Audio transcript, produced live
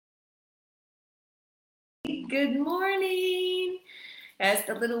Good morning. As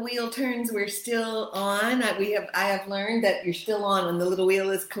the little wheel turns, we're still on. I have learned that you're still on when the little wheel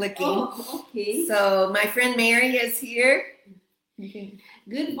is clicking. Oh, okay. So my friend Mary is here.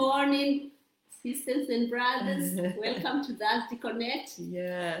 Good morning, sisters and brothers. Welcome to Thursday Connect.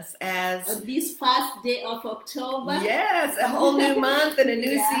 Yes, On this first day of October. Yes, a whole new month and a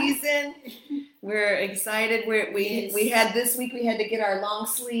new Yeah. season. We're excited. We had this week. We had to get our long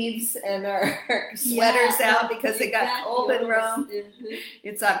sleeves and our sweaters out because it got cold in Rome.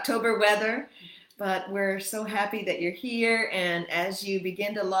 It's October weather, but we're so happy that you're here. And as you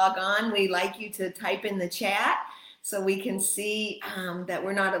begin to log on, we like you to type in the chat so we can see that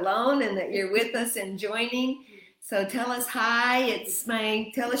we're not alone and that you're with us and joining. So tell us hi.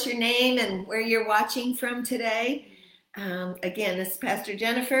 Tell us your name and where you're watching from today. Again, this is Pastor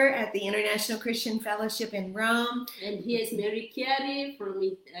Jennifer at the International Christian Fellowship in Rome. And here's Mary Carey from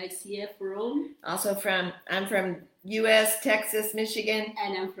ICF Rome. Also I'm from U.S., Texas, Michigan.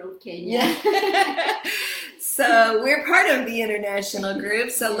 And I'm from Kenya. Yeah. So we're part of the international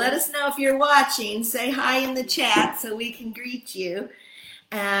group. So let us know if you're watching. Say hi in the chat so we can greet you.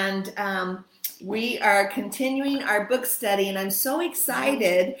 And we are continuing our book study, and I'm so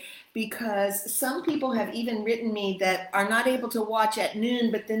excited because some people have even written me that are not able to watch at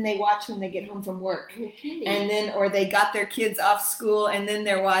noon, but then they watch when they get home from work. Okay. And or they got their kids off school and then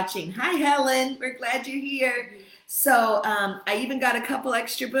they're watching. Hi, Helen. We're glad you're here. So I even got a couple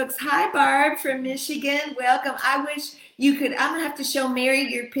extra books. Hi, Barb from Michigan. Welcome. I wish you could. I'm going to have to show Mary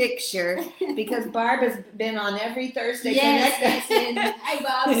your picture because Barb has been on every Thursday. Yes. Hi,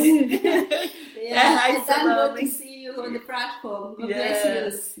 Bob. Hi, it's good Salome. to see you on the platform. God Yes,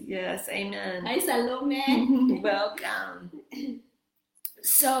 bless you. yes, amen. Hi, Salome. Welcome.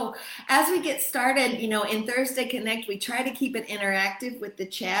 So as we get started, in Thursday Connect, we try to keep it interactive with the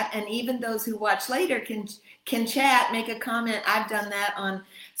chat, and even those who watch later can chat, make a comment. I've done that on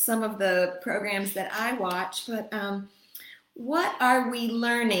some of the programs that I watch, but what are we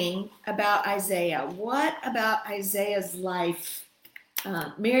learning about Isaiah? What about Isaiah's life?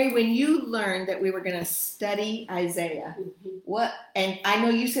 Mary, when you learned that we were going to study Isaiah, and I know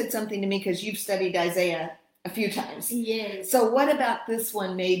you said something to me because you've studied Isaiah a few times. Yes. So what about this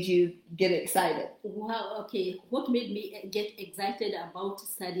one made you get excited? Wow, okay. What made me get excited about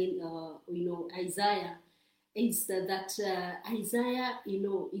studying, Isaiah is that Isaiah,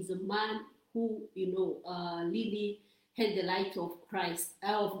 is a man who, really had the light of Christ,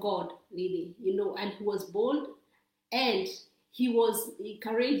 of God, really, and he was bold and he was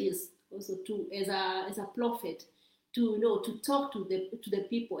courageous also as a prophet. To talk to the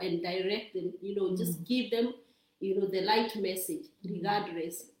people and direct them, just give them, the light message,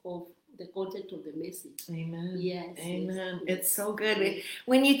 regardless of the content of the message. Amen. Yes. Amen. Yes. It's so good.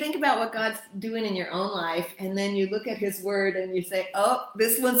 When you think about what God's doing in your own life, and then you look at His Word and you say, "Oh,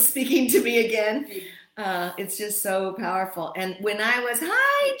 this one's speaking to me again." It's just so powerful. And when I was,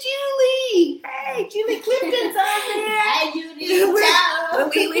 hi, Julie. Hey, Julie Clifton's on there. Hi, Julie.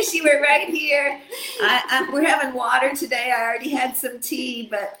 We wish you were right here. We're having water today. I already had some tea,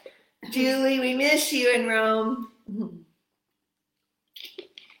 but Julie, we miss you in Rome.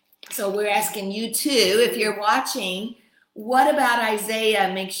 So we're asking you too, if you're watching, what about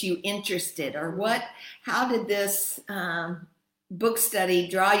Isaiah makes you interested, or how did this book study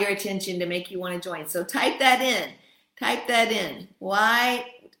draw your attention to make you want to join? So type that in. Why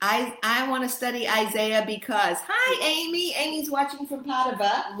I want to study Isaiah because, hi Amy. Amy's watching from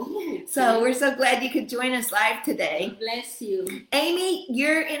Padova. So we're so glad you could join us live today. God bless you. Amy,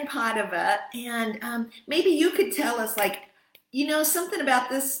 you're in Padova, and maybe you could tell us, something about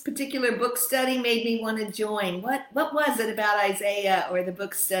this particular book study made me want to join. What was it about Isaiah or the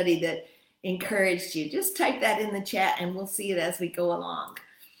book study that encouraged you? Just type that in the chat and we'll see it as we go along.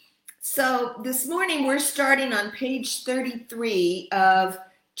 So this morning we're starting on page 33 of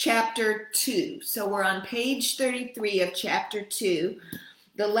chapter 2. So we're on page 33 of chapter 2.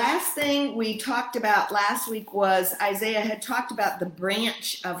 The last thing we talked about last week was Isaiah had talked about the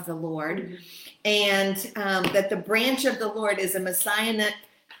branch of the Lord, and that the branch of the Lord is a messianic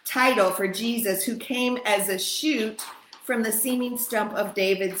title for Jesus, who came as a shoot from the seeming stump of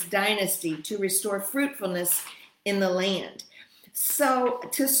David's dynasty to restore fruitfulness in the land. So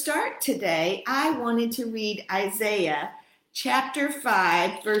to start today, I wanted to read Isaiah chapter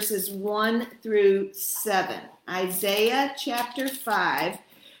 5, verses 1 through 7. Isaiah chapter 5,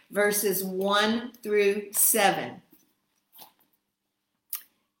 verses 1 through 7.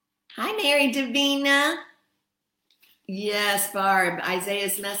 Hi, Mary Davina. Yes, Barb.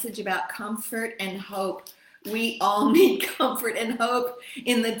 Isaiah's message about comfort and hope We all need comfort and hope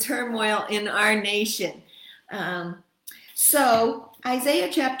in the turmoil in our nation. So Isaiah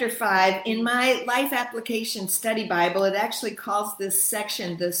chapter 5, in my Life Application Study Bible, it actually calls this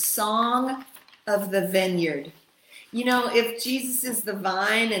section the Song of the Vineyard. You know, if Jesus is the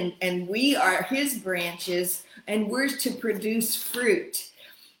vine and we are his branches and we're to produce fruit,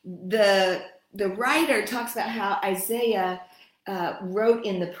 the writer talks about how Isaiah wrote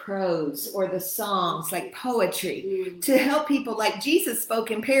in the prose or the songs, like poetry, to help people, like Jesus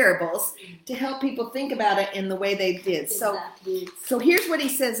spoke in parables, to help people think about it in the way they did. Exactly. So here's what he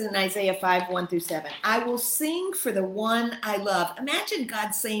says in Isaiah 5, 1 through 7. I will sing for the one I love. Imagine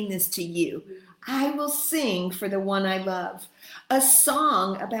God saying this to you. I will sing for the one I love, a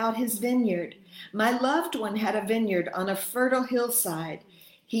song about his vineyard. My loved one had a vineyard on a fertile hillside.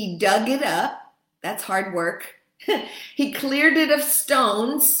 He dug it up. That's hard work. He cleared it of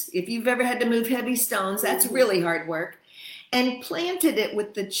stones. If you've ever had to move heavy stones, that's really hard work. And planted it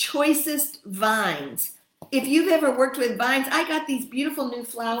with the choicest vines. If you've ever worked with vines, I got these beautiful new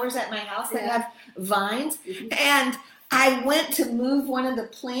flowers at my house that have vines. And I went to move one of the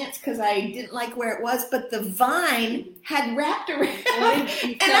plants because I didn't like where it was, but the vine had wrapped around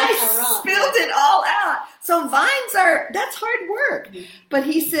and I spilled it all out. So vines that's hard work. But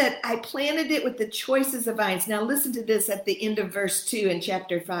he said, I planted it with the choicest of vines. Now listen to this at the end of verse 2 in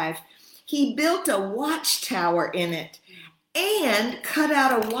chapter 5. He built a watchtower in it and cut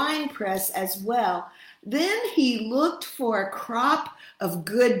out a winepress as well. Then he looked for a crop of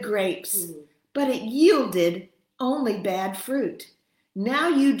good grapes, but it yielded only bad fruit. Now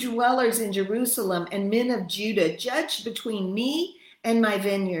you dwellers in Jerusalem and men of Judah, judge between me and my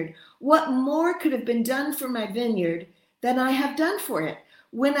vineyard. What more could have been done for my vineyard than I have done for it?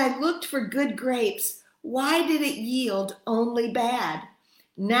 When I looked for good grapes, why did it yield only bad?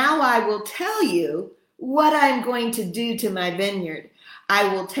 Now I will tell you what I'm going to do to my vineyard.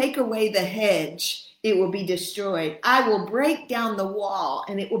 I will take away the hedge. It will be destroyed. I will break down the wall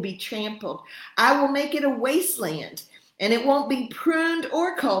and it will be trampled. I will make it a wasteland and it won't be pruned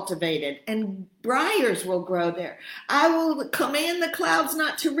or cultivated, and briars will grow there. I will command the clouds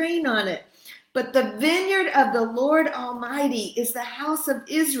not to rain on it. But the vineyard of the Lord Almighty is the house of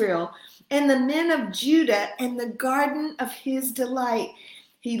Israel and the men of Judah and the garden of his delight.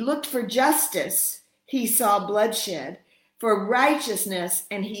 He looked for justice. He saw bloodshed, for righteousness,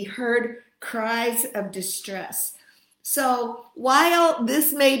 and he heard cries of distress. So while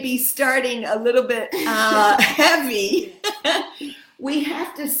this may be starting a little bit heavy, we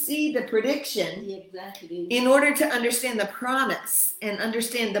have to see the prediction in order to understand the promise and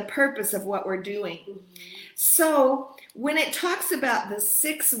understand the purpose of what we're doing. So when it talks about the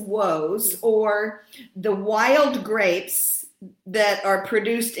 6 woes or the wild grapes that are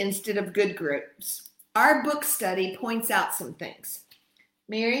produced instead of good grapes, our book study points out some things.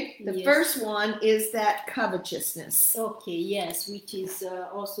 Mary, the first one is that covetousness. Okay, yes, which is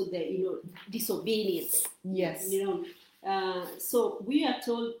also the disobedience. Yes. So we are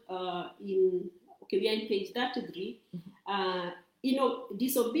told we are in page 33.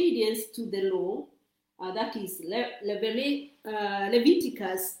 Disobedience to the law. That is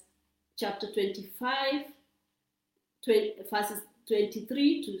Leviticus chapter 25, verses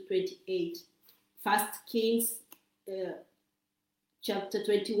 23 to 28. First Kings chapter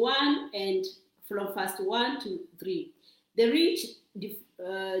 21 and from verse 1 to 3. The rich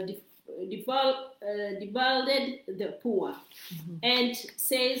defrauded the poor and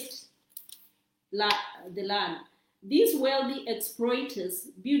seized the land. These wealthy exploiters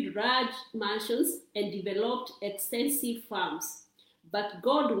built large mansions and developed extensive farms. But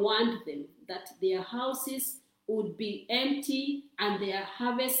God warned them that their houses would be empty and their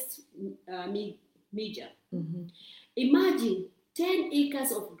harvest meager. Imagine 10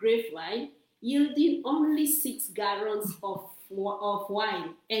 acres of grapevine yielding only 6 gallons of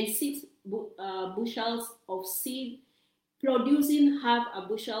wine and 6 bushels of seed, producing half a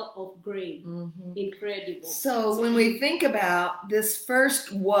bushel of grain. Incredible. So when we think about this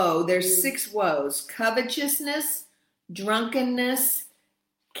first woe, there's 6 woes: covetousness, drunkenness,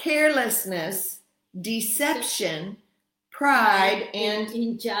 carelessness, deception, pride, and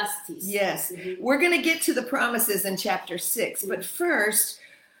injustice. Yes. We're going to get to the promises in chapter 6. But first,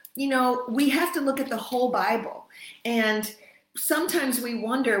 we have to look at the whole Bible. And sometimes we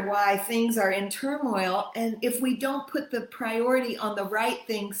wonder why things are in turmoil. And if we don't put the priority on the right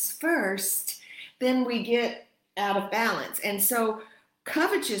things first, then we get out of balance. And so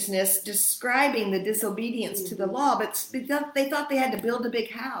covetousness, describing the disobedience to the law, but they thought they had to build a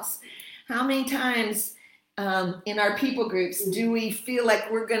big house. How many times in our people groups, do we feel like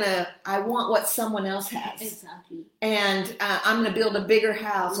I want what someone else has? Exactly. And I'm going to build a bigger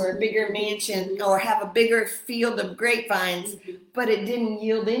house or a bigger mansion or have a bigger field of grapevines, but it didn't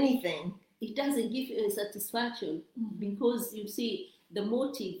yield anything. It doesn't give you a satisfaction because you see the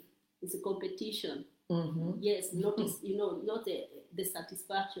motive is a competition. Yes, not the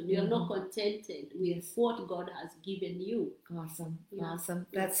satisfaction. You are not contented with what God has given you. Awesome.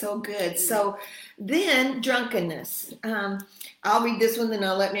 That's so good. So then drunkenness. I'll read this one, then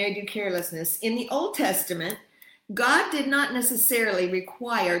I'll let Mary do carelessness. In the Old Testament, God did not necessarily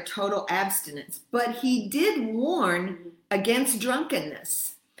require total abstinence, but he did warn against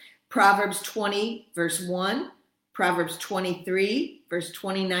drunkenness. Proverbs 20, verse 1, Proverbs 23, verse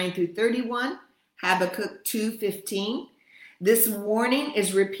 29 through 31, Habakkuk 2:15. This warning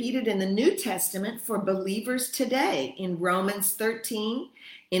is repeated in the New Testament for believers today in Romans 13,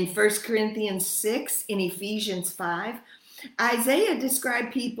 in 1 Corinthians 6, in Ephesians 5. Isaiah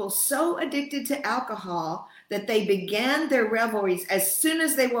described people so addicted to alcohol that they began their revelries as soon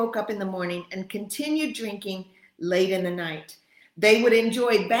as they woke up in the morning and continued drinking late in the night. They would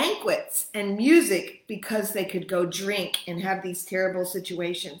enjoy banquets and music because they could go drink and have these terrible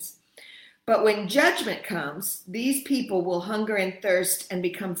situations. But when judgment comes, these people will hunger and thirst and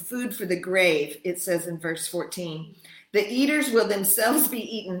become food for the grave, it says in verse 14. The eaters will themselves be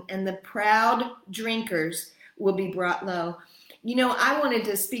eaten, and the proud drinkers will be brought low. I wanted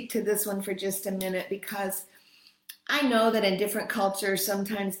to speak to this one for just a minute because I know that in different cultures,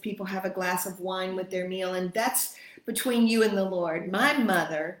 sometimes people have a glass of wine with their meal, and that's between you and the Lord. My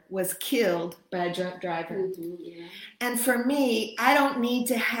mother was killed by a drunk driver. And for me, I don't need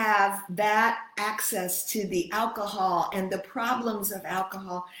to have that access to the alcohol and the problems of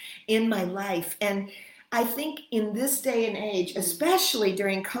alcohol in my life. And I think in this day and age, especially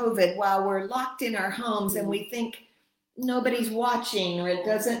during COVID, while we're locked in our homes and we think nobody's watching or it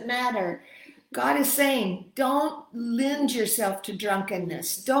doesn't matter, God is saying, don't lend yourself to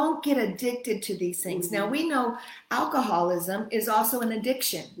drunkenness. Don't get addicted to these things. Now, we know alcoholism is also an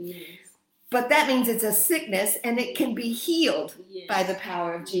addiction. But that means it's a sickness and it can be healed by the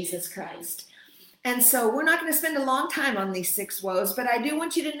power of Jesus Christ. And so we're not going to spend a long time on these 6 woes, but I do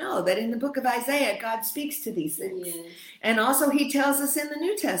want you to know that in the book of Isaiah, God speaks to these things. And also he tells us in the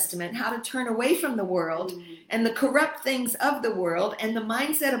New Testament how to turn away from the world and the corrupt things of the world and the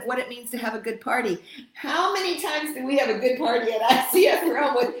mindset of what it means to have a good party. How many times do we have a good party at ICF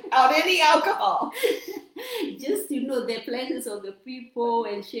Rome without any alcohol? Just, the presence of the people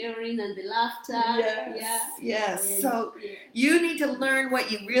and sharing and the laughter. Yes. So you need to learn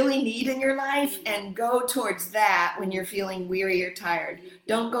what you really need in your life and go towards that when you're feeling weary or tired.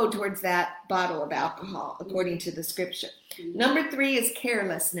 Don't go towards that bottle of alcohol, according to the scripture. Number 3 is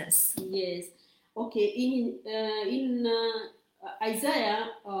carelessness. Yes. Okay. In Isaiah,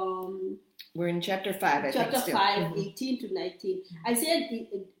 we're in chapter 5, chapter 5, 18 to 19. Isaiah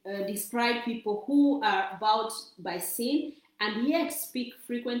described people who are about by sin and yet speak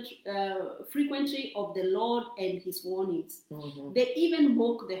frequently of the Lord and his warnings. They even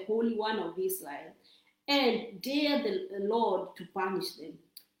mock the Holy One of Israel and dare the Lord to punish them.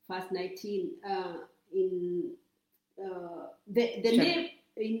 Verse 19.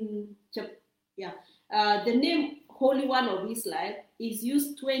 The name Holy One of Israel is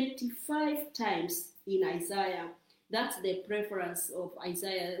used 25 times in Isaiah. That's the preference of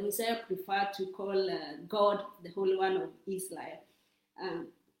Isaiah. Isaiah preferred to call God the Holy One of Israel.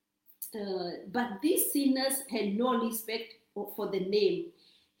 But these sinners had no respect for the name.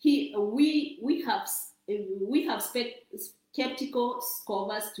 We have skeptical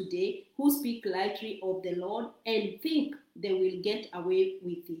scholars today who speak lightly of the Lord and think they will get away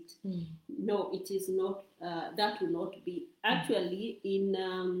with it. No, it is not. That will not be. Actually,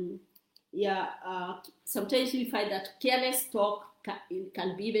 sometimes we find that careless talk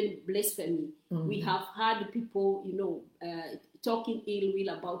can be even blasphemy. We have heard people, talking ill will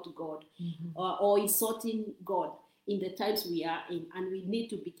about God or insulting God in the times we are in, and we need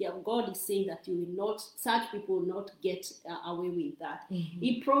to be careful. God is saying that such people will not get away with that.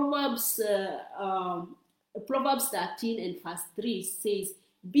 In Proverbs 13 and verse 3 says,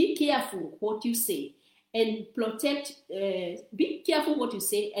 be careful what you say and be careful what you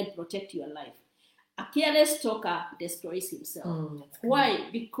say and protect your life. A careless talker destroys himself. Why?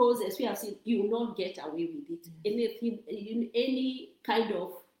 Because as we have seen, you will not get away with it. Any kind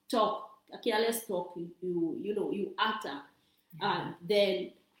of talk, a careless talk, you utter,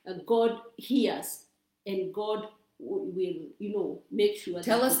 then God hears and God will make sure.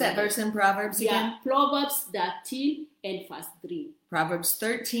 Tell us that verse in Proverbs again. Proverbs 13 and verse 3. Proverbs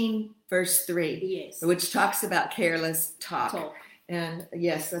 13, verse 3. Yes. Which talks about careless talk. And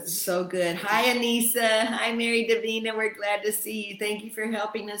yes, that's so good. Hi, Anissa. Hi, Mary Davina. We're glad to see you. Thank you for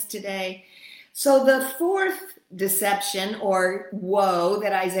helping us today. So the fourth deception or woe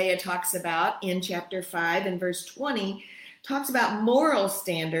that Isaiah talks about in chapter 5 and verse 20 talks about moral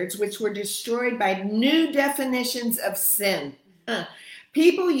standards which were destroyed by new definitions of sin.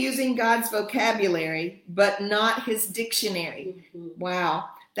 People using God's vocabulary, but not his dictionary. Wow.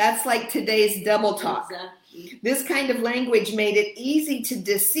 That's like today's double talk. Exactly. This kind of language made it easy to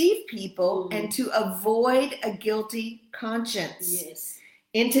deceive people and to avoid a guilty conscience. Yes.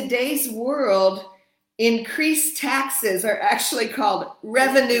 In today's world, increased taxes are actually called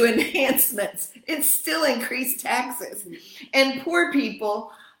revenue enhancements. It's still increased taxes. And poor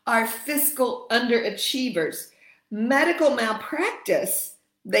people are fiscal underachievers. Medical malpractice,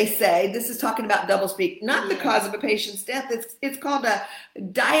 they say, this is talking about doublespeak, not the cause of a patient's death. It's called a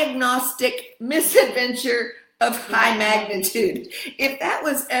diagnostic misadventure of high magnitude. If that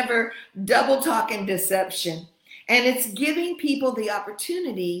was ever double talk and deception, and it's giving people the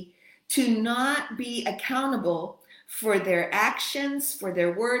opportunity to not be accountable for their actions, for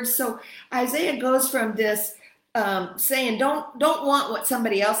their words. So Isaiah goes from this saying, don't want what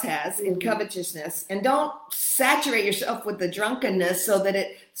somebody else has in covetousness, and don't saturate yourself with the drunkenness so that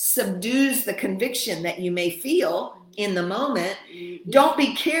it subdues the conviction that you may feel in the moment. Don't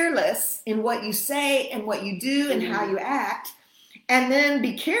be careless in what you say and what you do and how you act. And then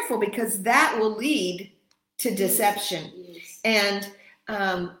be careful, because that will lead to deception. And,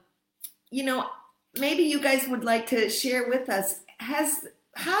 maybe you guys would like to share with us,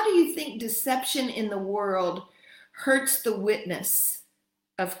 how do you think deception in the world hurts the witness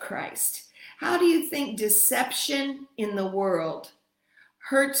of Christ? How do you think deception in the world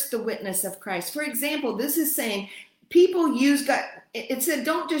hurts the witness of Christ? For example, this is saying people use God. It said,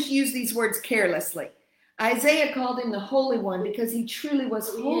 don't just use these words carelessly. Isaiah called him the Holy One because he truly was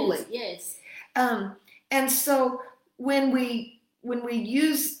holy. Yes. And so when we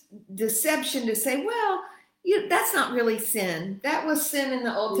use deception to say, well, that's not really sin. That was sin in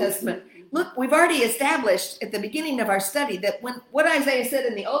the Old Testament. Look, we've already established at the beginning of our study that what Isaiah said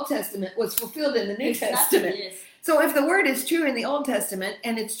in the Old Testament was fulfilled in the New Testament. Yes. So if the word is true in the Old Testament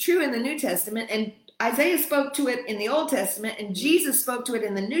and it's true in the New Testament, and Isaiah spoke to it in the Old Testament and Jesus spoke to it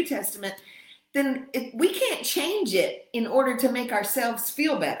in the New Testament, then we can't change it in order to make ourselves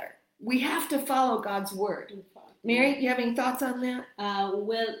feel better. We have to follow God's word. Mary, you have any thoughts on that? My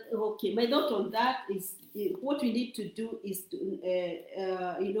thought on that is what we need to do is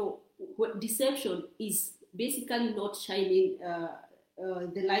to, what deception is basically not shining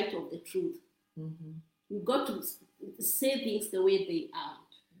the light of the truth. You've got to say things the way they are.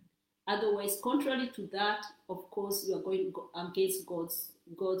 Otherwise, contrary to that, of course, you are going against God's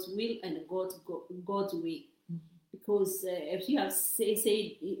will and God's way. Because if you have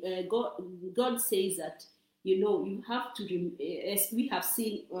said, God says that, you have to, as we have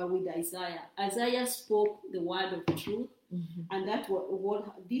seen with Isaiah spoke the word of truth, and that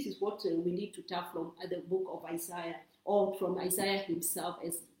this is what we need to tap from the book of Isaiah, or from Isaiah himself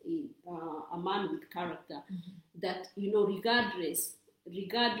as a man with character, that, regardless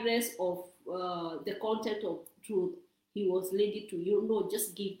of the content of truth, he was ready to,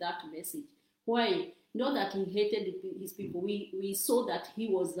 just give that message. Why? Not that he hated his people. We saw that he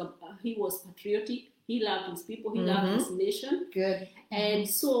was patriotic. He loved his people. He loved his nation. Good. And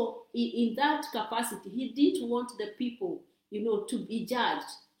so, in that capacity, he didn't want the people, to be judged.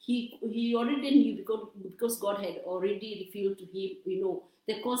 He already knew, because God had already revealed to him,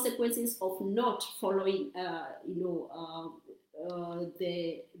 the consequences of not following,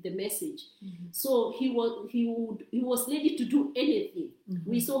 the message. So he was ready to do anything.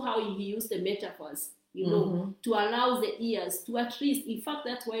 We saw how he used the metaphors, to allow the ears to at least. In fact,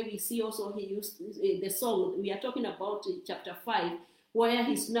 that's why we see also he used the song we are talking about in chapter 5, where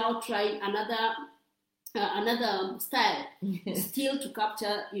he's now trying another style, still to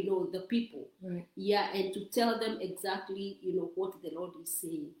capture, the people. Right. Yeah, and to tell them exactly, what the Lord is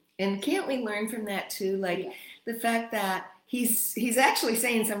saying. And can't we learn from that too? Like the fact that he's actually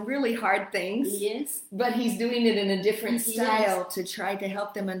saying some really hard things. Yes. But he's doing it in a different style to try to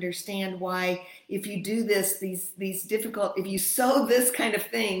help them understand why, if you do this, these difficult, if you sow this kind of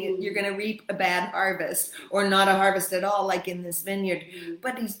thing, you're going to reap a bad harvest, or not a harvest at all, like in this vineyard.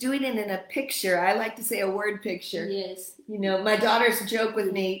 But he's doing it in a picture. I like to say a word picture. Yes. My daughters joke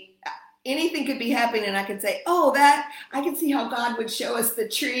with me. anything could be happening and I could say, oh, that, I can see how God would show us the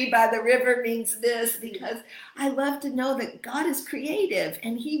tree by the river means this, because I love to know that God is creative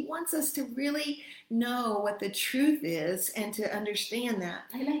and he wants us to really know what the truth is and to understand that.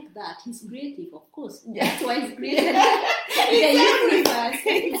 I like that. He's creative, of course. Yeah. That's why he's creative.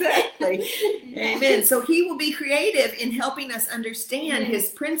 Exactly. Amen. So he will be creative in helping us understand his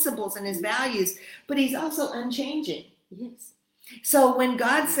principles and his values, but he's also unchanging. Yes. So when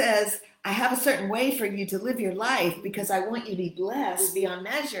God says, I have a certain way for you to live your life because I want you to be blessed beyond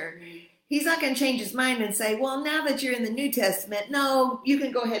measure, he's not going to change his mind and say, well, now that you're in the New Testament, no, you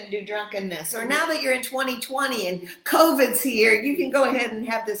can go ahead and do drunkenness. Or now that you're in 2020 and COVID's here, you can go ahead and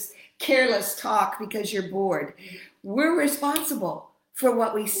have this careless talk because you're bored. We're responsible for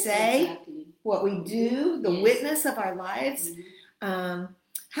what we say, what we do, the witness of our lives. How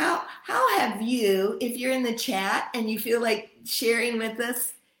have you, if you're in the chat and you feel like sharing with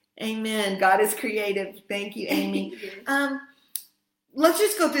us, amen, God is creative. Thank you, Amy. Let's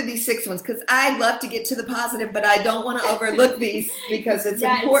just go through these 6 ones because I love to get to the positive, but I don't want to overlook these because it's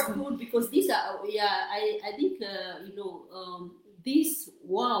important. It's good because these are, I think, these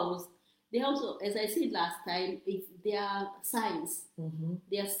wows, they also, as I said last time, they are signs.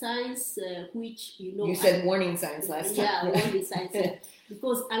 They are signs which, You said warning signs last time. Yeah, warning signs.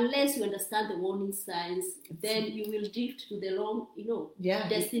 Because unless you understand the warning signs, then you will drift to the wrong,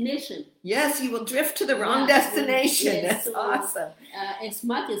 destination. Yes, you will drift to the wrong destination. Yes, That's so, awesome. As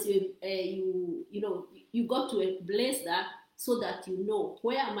much as you got to embrace that, so that you know,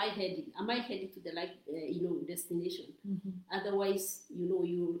 where am I heading? Am I heading to the destination? Otherwise,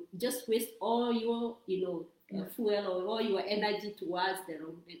 you just waste all your fuel or all your energy towards the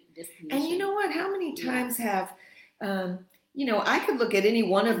wrong destination. And you know what? How many times have I could look at any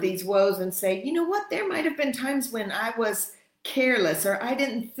one of these woes and say, you know what? There might have been times when I was careless or I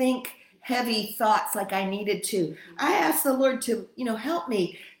didn't think heavy thoughts like I needed to. I asked the Lord to, help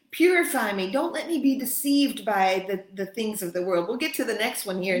me, purify me. Don't let me be deceived by the things of the world. We'll get to the next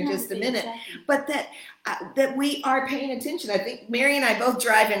one here in just a minute. Exactly. But that we are paying attention. I think Mary and I both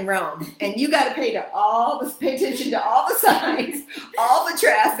drive in Rome, and you got to pay attention to all the signs, all the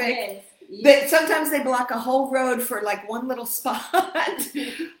traffic. Yes. That sometimes they block a whole road for like one little spot,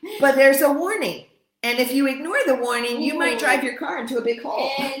 but there's a warning. And if you ignore the warning, you might drive your car into a big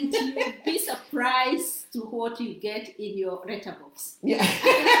hole. And you'll be surprised to what you get in your letterbox. Yeah,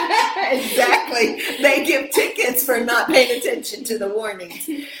 exactly. They give tickets for not paying attention to the warnings.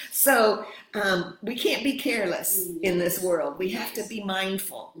 So we can't be careless in this world. We have to be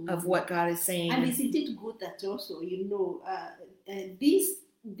mindful of what God is saying. And isn't it good that also,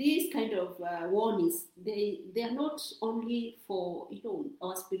 these kind of warnings, they are not only for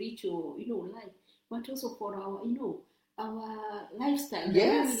our spiritual life, but also for our lifestyle,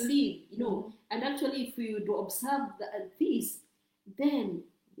 yes. that we live, and actually if we do observe this, then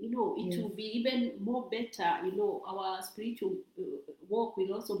it will be even more better. Our spiritual walk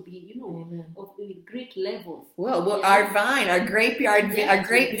will also be of a great level. Well, our vine, our grapeyard, our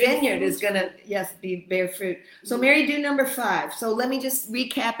grape vineyard is going to bear fruit. So Mary, do number 5. So let me just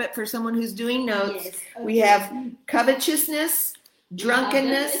recap it for someone who's doing notes. Yes. Okay. We have covetousness,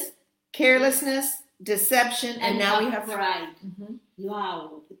 drunkenness, carelessness, deception, and now we have pride.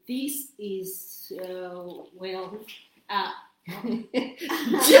 Wow, this is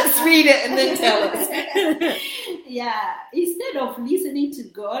just read it and then tell us. Yeah, instead of listening to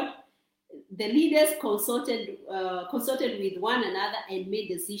God, the leaders consulted with one another and made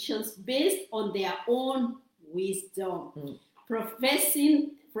decisions based on their own wisdom,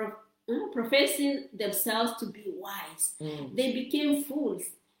 professing themselves to be wise. They became fools.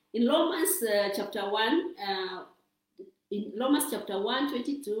 In Romans chapter 1,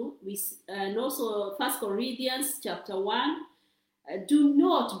 22, and also 1 Corinthians chapter 1, do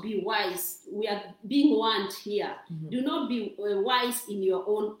not be wise. We are being warned here. Do not be wise in your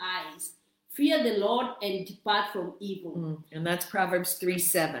own eyes. Fear the Lord and depart from evil. And that's Proverbs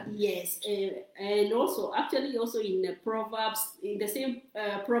 3:7. Yes, and also in Proverbs, in the same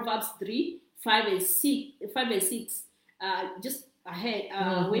Proverbs 3:5 and 6, just ahead,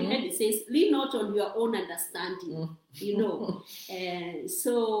 when it says, "Lean not on your own understanding," and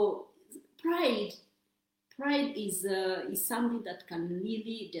so pride is something that can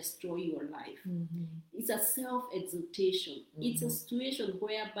really destroy your life. It's a self-exaltation. It's a situation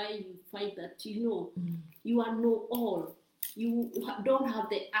whereby you find that you are know all. You don't have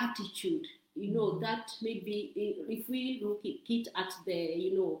the attitude. That maybe if we look at it at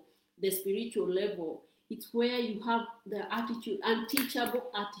the spiritual level, it's where you have the attitude,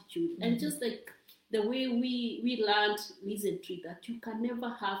 unteachable attitude, and just like the way we learned recently that you can never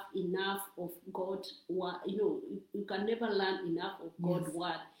have enough of God. You can never learn enough of God's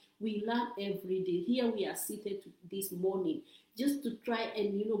word. We learn every day. Here we are seated this morning just to try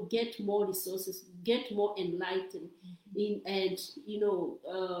and get more resources, get more enlightened, and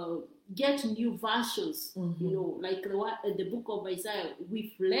get new versions. Like the book of Isaiah,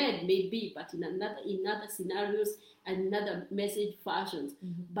 we've read maybe, but in other scenarios and other message versions.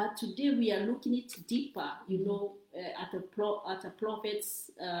 But today we are looking it deeper. At a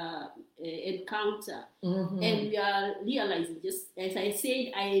prophet's encounter, and we are realizing, just as I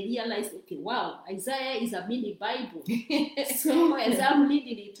said, I realized, okay, wow, Isaiah is a mini Bible. So as I'm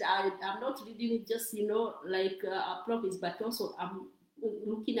reading it, I'm not reading it just like a prophets, but also I'm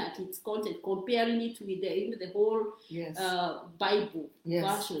looking at its content, comparing it with the whole Bible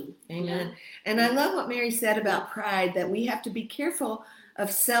version. Amen. And I love what Mary said about pride, that we have to be careful of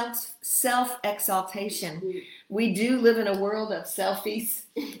self-exaltation. We do live in a world of selfies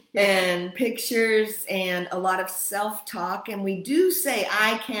and pictures and a lot of self-talk, and we do say,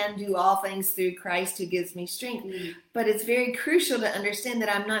 I can do all things through Christ who gives me strength. But it's very crucial to understand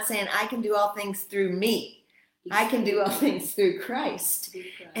that I'm not saying I can do all things through me. I can do all things through Christ.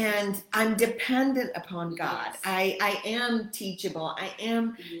 And I'm dependent upon God. I am teachable. I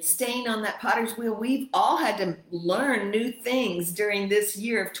am staying on that potter's wheel. We've all had to learn new things during this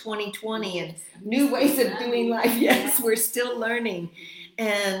year of 2020 and new ways of doing life. Yes, we're still learning.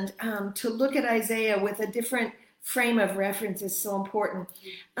 And to look at Isaiah with a different frame of reference is so important.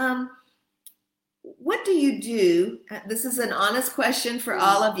 What do you do? This is an honest question for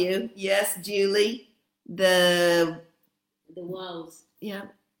all of you. Yes, Julie. The walls. Yeah.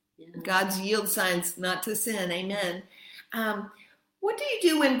 God's yield signs not to sin. Amen. What do you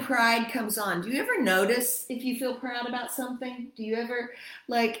do when pride comes on? Do you ever notice if you feel proud about something? Do you ever,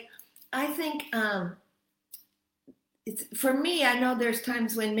 I think it's, for me, I know there's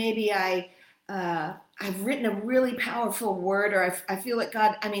times when maybe I've written a really powerful word, or I feel like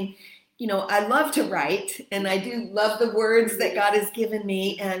God, I love to write, and I do love the words that God has given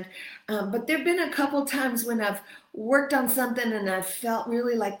me. And but there have been a couple times when I've worked on something and I've felt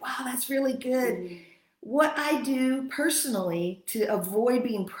really like, wow, that's really good. What I do personally to avoid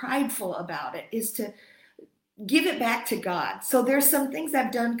being prideful about it is to give it back to God. So there's some things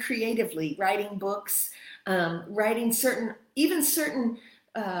I've done creatively, writing books, writing certain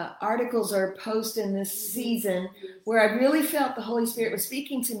articles or posts in this season where I really felt the Holy Spirit was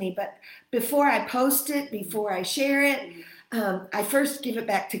speaking to me. But before I post it, before I share it, I first give it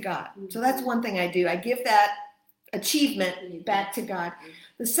back to God. So that's one thing I do. I give that achievement back to God.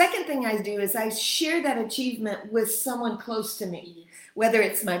 The second thing I do is I share that achievement with someone close to me, whether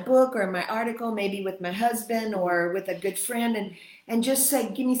it's my book or my article, maybe with my husband or with a good friend, and just say,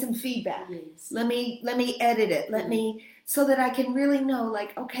 give me some feedback. Let me edit it. So that I can really know,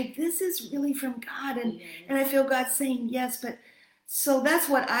 okay, this is really from God, and I feel God saying yes. But so that's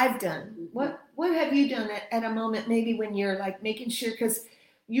what I've done. What have you done at a moment maybe when you're making sure, because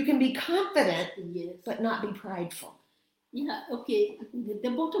you can be confident, but not be prideful? Yeah, okay. The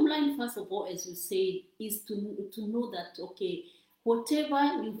bottom line, first of all, as you said, is to know that, okay,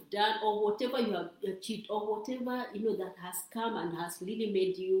 whatever you've done or whatever you have achieved or whatever, that has come and has really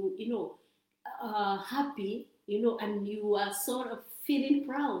made you, happy, and you are sort of feeling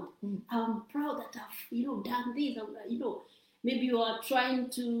proud. I'm proud that I've, done this. Maybe you are trying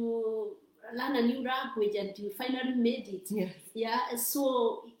to learn a new language and you finally made it. Yeah.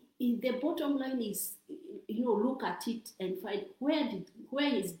 So the bottom line is, look at it and find where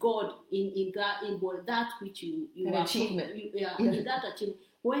is God in that which you are achievement. In that achievement.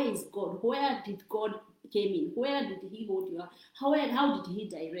 Where is God? Where did God came in? Where did He hold you up? How did He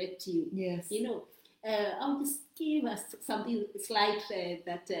direct you? Yes. I'll just give us something slight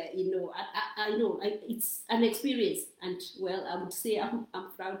that I know it's an experience, and I would say I'm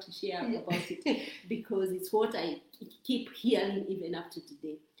proud to share about it because it's what I keep hearing even up to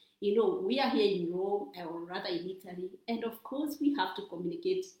today. We are here in Rome, or rather in Italy, and of course we have to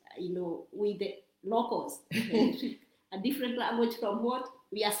communicate, with the locals, a different language from what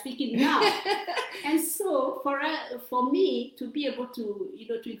we are speaking now. And so for me to be able to,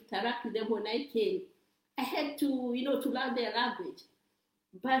 to interact with them when I came, I had to, to learn their language.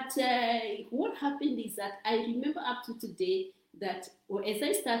 But what happened is that I remember up to today that as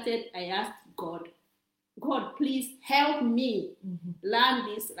I started, I asked God, please help me learn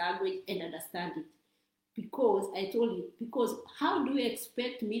this language and understand it. Because I told you, how do you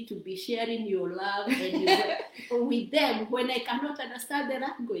expect me to be sharing your love and with them when I cannot understand the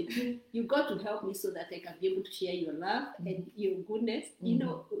language? You got to help me so that I can be able to share your love and your goodness,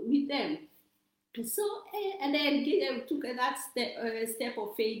 with them. So, and then took that step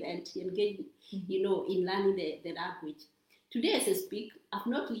of faith and engaged, in learning the language. Today, as I speak, I've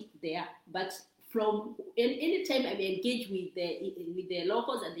not lived there, but from any time I engage with the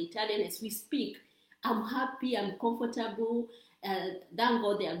locals and the Italian as we speak, I'm happy, I'm comfortable. Thank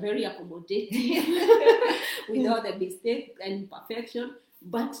God they are very accommodating with all the mistakes and imperfection.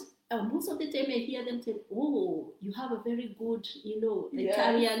 But most of the time I hear them say, "Oh, you have a very good,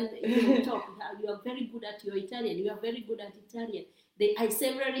 Italian talk. You are very good at your Italian. You are very good at Italian." I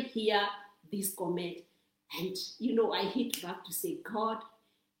severally hear this comment, and I hit back to say, God,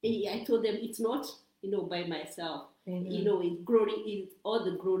 I told them it's not, by myself. In glory, in all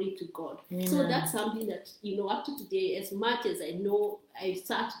the glory to God. Amen. So that's something that, up to today, as much as I know, I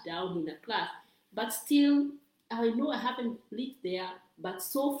sat down in a class, but still, I know I haven't lived there, but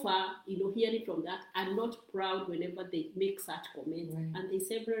so far, hearing from that, I'm not proud whenever they make such comments, right. And they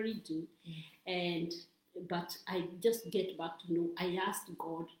severally do. But I just get back to know, I asked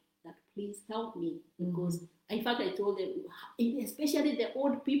God that please help me, because in fact I told them, especially the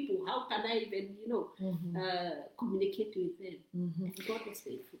old people, how can I even, communicate with them? And God was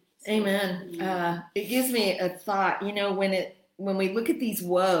faithful. So, amen. It gives me a thought, when we look at these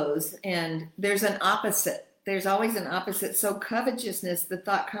woes, and there's an opposite. There's always an opposite. So covetousness, the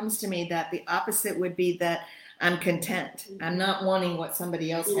thought comes to me that the opposite would be that I'm content. I'm not wanting what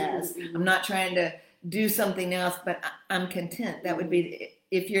somebody else has. I'm not trying to do something else, but I'm content. That would be,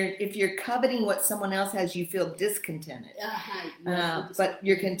 if you're coveting what someone else has, you feel discontented. But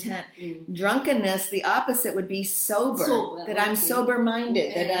you're content. Drunkenness, the opposite would be sober. That I'm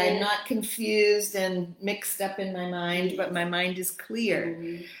sober-minded, that I'm not confused and mixed up in my mind, but my mind is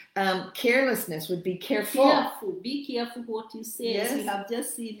clear. Carelessness would be careful. Be careful what you say. Yes. We have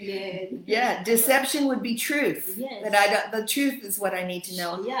just seen that. Yeah, deception would be truth. Yes. That the truth is what I need to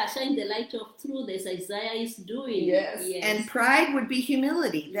know. Yeah, shine the light of truth as Isaiah is doing. Yes. And pride would be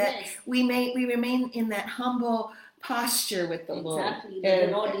humility. That we remain in that humble posture with the Lord. Exactly. The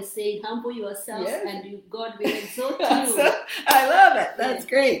Lord is saying, humble yourself and God will exalt you. I love it. That's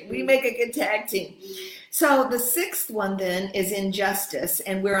great. We make a good tag team. So the sixth one then is injustice,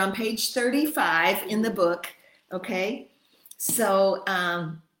 and we're on page 35 in the book, okay? So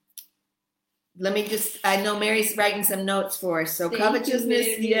let me I know Mary's writing some notes for us. So covetousness,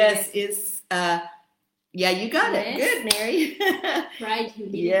 is, you got it. Good, Mary. Pride,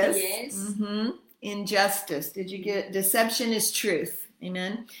 humility, yes. Mm-hmm. Injustice. Did you get deception is truth.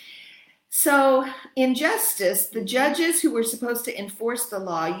 Amen. So, injustice, the judges who were supposed to enforce the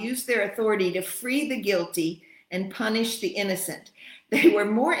law used their authority to free the guilty and punish the innocent. They were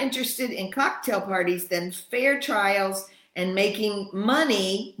more interested in cocktail parties than fair trials and making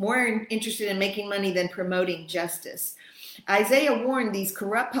money, more interested in making money than promoting justice. Isaiah warned these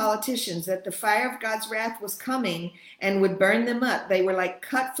corrupt politicians that the fire of God's wrath was coming and would burn them up. They were like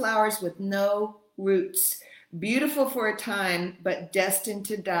cut flowers with no roots, beautiful for a time, but destined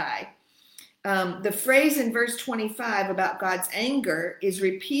to die. The phrase in verse 25 about God's anger is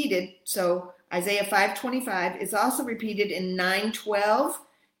repeated. So Isaiah 5:25 is also repeated in 9:12,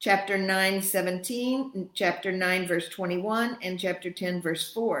 chapter 9:17, chapter 9 verse 21, and chapter 10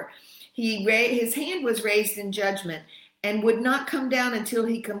 verse 4. His hand was raised in judgment and would not come down until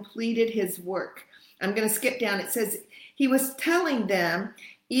he completed his work. I'm going to skip down. It says he was telling them,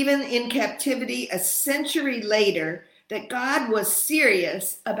 even in captivity a century later, that God was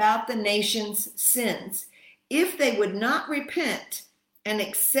serious about the nation's sins. If they would not repent and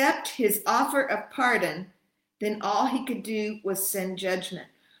accept his offer of pardon, then all he could do was send judgment.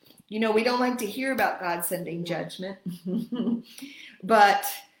 We don't like to hear about God sending judgment, but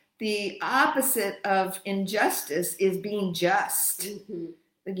the opposite of injustice is being just.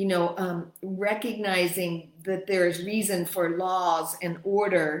 Recognizing that there is reason for laws and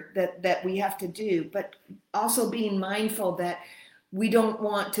order that we have to do, but also being mindful that we don't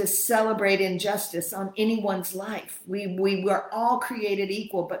want to celebrate injustice on anyone's life. We were all created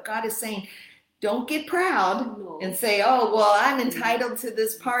equal, but God is saying, don't get proud and say, oh, well, I'm entitled to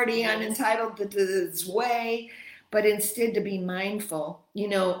this party. I'm entitled to this way, but instead to be mindful.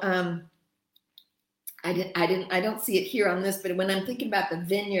 I don't see it here on this, but when I'm thinking about the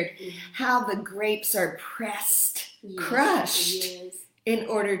vineyard, how the grapes are crushed in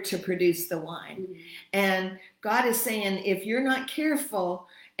order to produce the wine. And God is saying, if you're not careful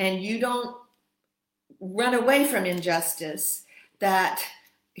and you don't run away from injustice, that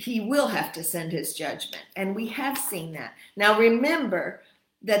he will have to send his judgment. And we have seen that. Now remember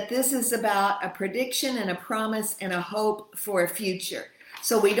that this is about a prediction and a promise and a hope for a future.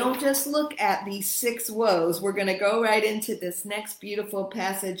 So we don't just look at these 6 woes. We're going to go right into this next beautiful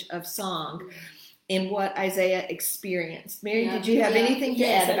passage of song in what Isaiah experienced. Mary, did you have anything to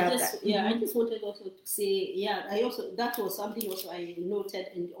add about that? Yeah, I just wanted also to say, that was something also I noted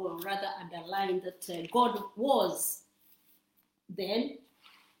or rather underlined, that God was then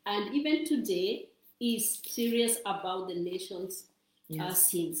and even today is serious about the nation's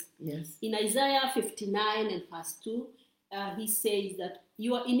sins. Yes. In Isaiah 59 and verse 2, he says that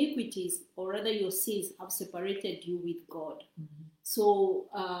your iniquities, or rather your sins, have separated you with God. Mm-hmm. So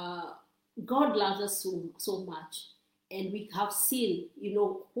God loves us so much. And we have seen,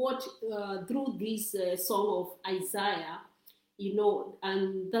 what through this song of Isaiah,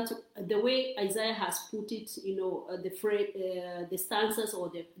 and that's the way Isaiah has put it, the stanzas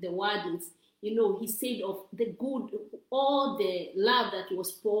or the wordings, he said of the good, all the love that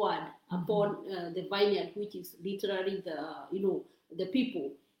was poured upon the vineyard, which is literally the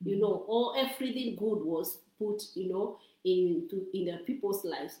people, all everything good was put, in the people's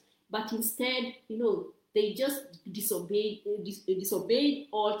lives. But instead, they just disobeyed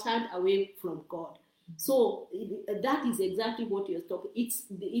or turned away from God. So that is exactly what you're talking.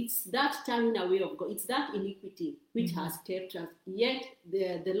 It's that turning away of God. It's that iniquity which has kept us. Yet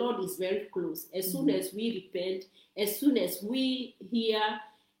the Lord is very close. As soon as we repent, as soon as we hear,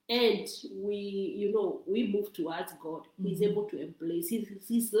 and we move towards God, He's able to embrace.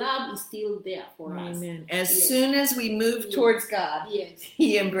 His love is still there for us. Amen. As soon as we move towards God,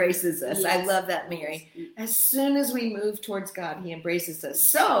 He embraces us. I love that, Mary. As soon as we move towards God, He embraces us.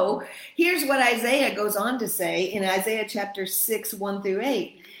 So here's what Isaiah goes on to say in Isaiah chapter 6, 1 through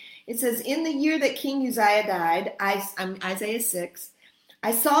 8. It says, in the year that King Uzziah died, Isaiah 6,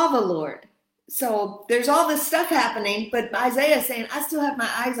 I saw the Lord. So there's all this stuff happening, but Isaiah is saying, I still have my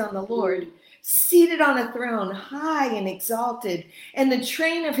eyes on the Lord, seated on a throne, high and exalted, and the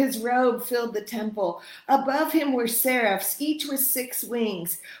train of his robe filled the temple. Above him were seraphs, each with 6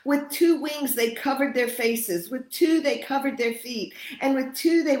 wings. With 2 wings they covered their faces, with 2 they covered their feet, and with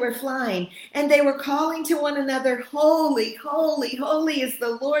 2 they were flying. And they were calling to one another, holy, holy, holy is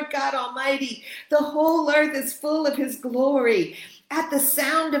the Lord God Almighty. The whole earth is full of his glory. At the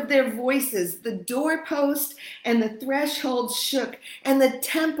sound of their voices, the doorpost and the threshold shook, and the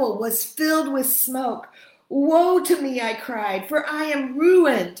temple was filled with smoke. Woe to me, I cried, for I am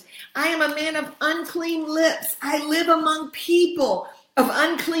ruined. I am a man of unclean lips. I live among people of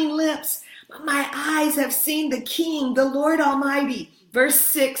unclean lips. My eyes have seen the King, the Lord Almighty. Verse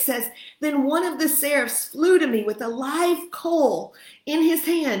 6 says, then one of the seraphs flew to me with a live coal in his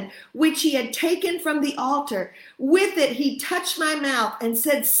hand, which he had taken from the altar. With it he touched my mouth and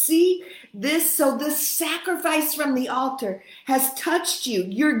said, see this, so this sacrifice from the altar has touched you.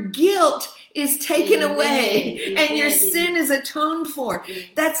 Your guilt is taken away and your sin is atoned for.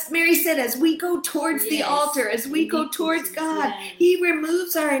 That's, Mary said, as we go towards the altar, as we go towards God, he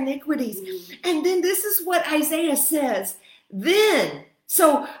removes our iniquities. And then this is what Isaiah says. Then,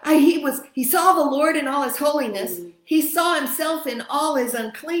 so he saw the Lord in all his holiness. He saw himself in all his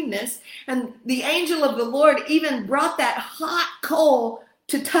uncleanness. And the angel of the Lord even brought that hot coal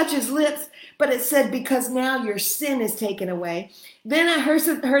to touch his lips. But it said, because now your sin is taken away. Then I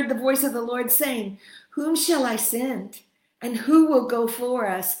heard the voice of the Lord saying, whom shall I send? And who will go for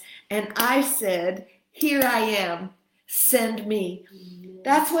us? And I said, here I am, send me.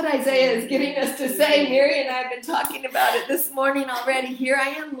 That's what Isaiah is getting us to say. Mary and I have been talking about it this morning already. Here I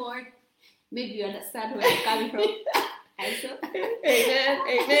am, Lord. Maybe you understand where I'm coming from. Amen,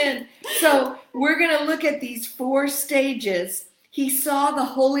 amen. So we're going to look at these 4 stages. He saw the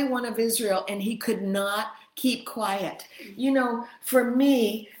Holy One of Israel and he could not keep quiet. For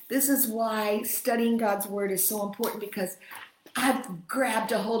me, this is why studying God's word is so important, because I've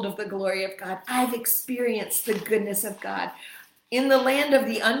grabbed a hold of the glory of God. I've experienced the goodness of God. In the land of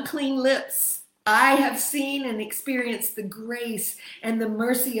the unclean lips, I have seen and experienced the grace and the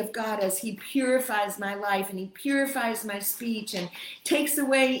mercy of God as he purifies my life and he purifies my speech and takes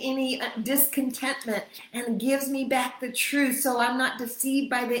away any discontentment and gives me back the truth, so I'm not deceived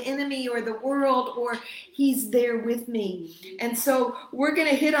by the enemy or the world, or he's there with me. And so we're going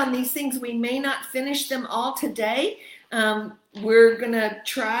to hit on these things. We may not finish them all today. We're going to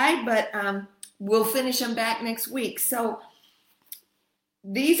try, but we'll finish them back next week. So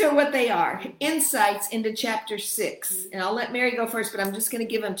these are what they are. Insights into chapter 6. And I'll let Mary go first, but I'm just going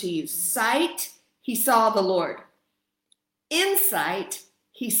to give them to you. Sight, he saw the Lord. Insight,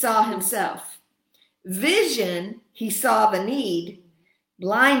 he saw himself. Vision, he saw the need.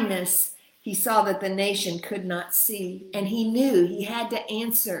 Blindness, he saw that the nation could not see. And he knew he had to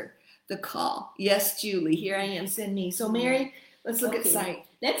answer the call. Yes, Julie, here I am, send me. So Mary, Let's look at sight.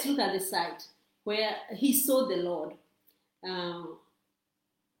 Let's look at the sight where he saw the Lord.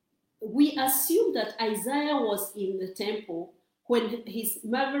 We assume that Isaiah was in the temple when his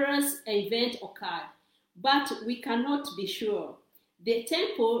marvelous event occurred, but we cannot be sure. The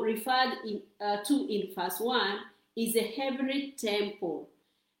temple referred to in verse 1 is a heavenly temple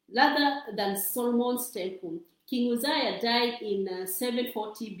rather than Solomon's temple. King Uzziah died in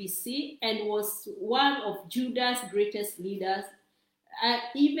 740 BC and was one of Judah's greatest leaders.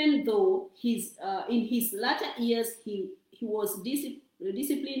 Even though in his latter years he was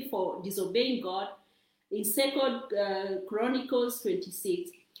disciplined for disobeying God, in 2 Chronicles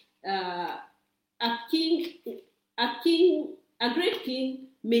 26, a great king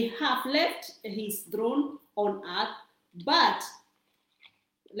may have left his throne on earth, but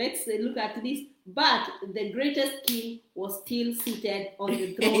let's look at this. But the greatest king was still seated on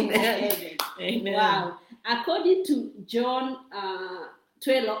the throne of heaven. Amen. Wow! According to John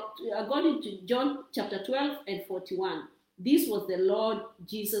 12, according to John chapter 12 and 41, this was the Lord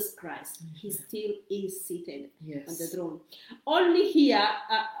Jesus Christ. He still is seated on the throne. Only here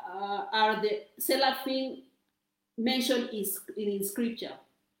are the seraphim mentioned in Scripture.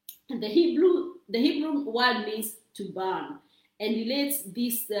 And the Hebrew word means to burn, and relates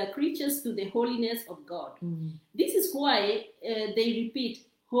these creatures to the holiness of God. This is why they repeat,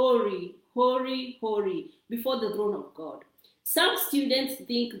 "Holy, holy, holy," before the throne of God. Some students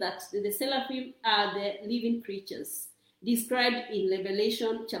think that the seraphim are the living creatures described in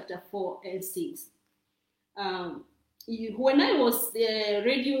Revelation chapter 4 and 6. When I was the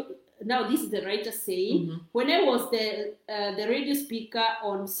radio, now this is the writer saying, when I was the radio speaker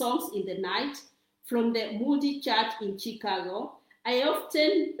on Songs in the Night from the Moody Church in Chicago, I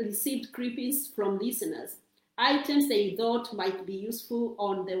often received clippings from listeners, items they thought might be useful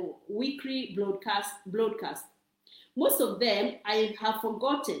on the weekly broadcast. Most of them I have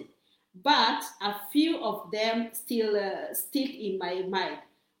forgotten, but a few of them still stick in my mind.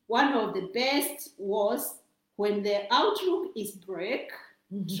 One of the best was, when the outlook is bleak,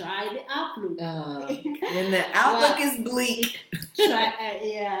 try the outlook. When the outlook is bleak,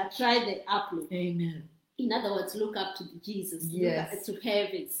 try the outlook. Amen. In other words, look up to Jesus, Yes. look up to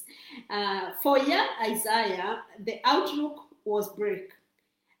heavens. For young Isaiah, the outlook was bleak.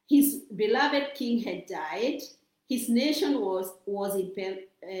 His beloved king had died. His nation was in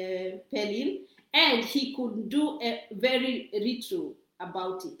peril, and he could do very little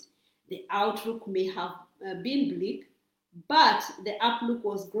about it. The outlook may have been bleak, but the outlook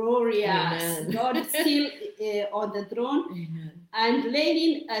was glorious. Amen. God still on the throne. Amen. And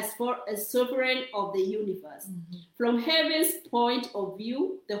reigning as sovereign of the universe. From heaven's point of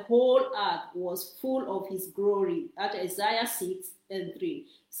view, the whole earth was full of his glory. At Isaiah 6 and 3.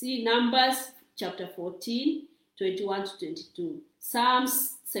 See Numbers chapter 14, 21 to 22.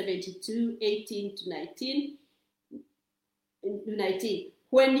 Psalms 72, 18 to 19.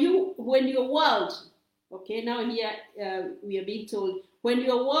 When your world, okay, now here we are being told, when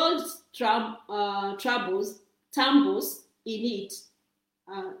your world tumbles in it,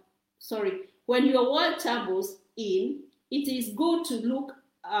 when your world tumbles in, it is good to look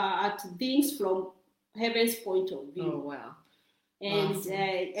at things from heaven's point of view. Oh, wow. And awesome.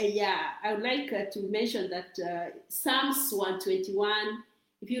 I would like to mention that Psalms 121.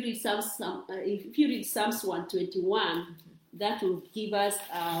 If you read Psalms 121, that will give us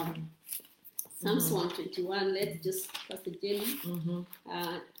Psalms 121. Let's just Pastor Jenny.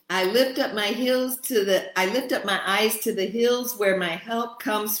 I lift up my eyes to the hills where my help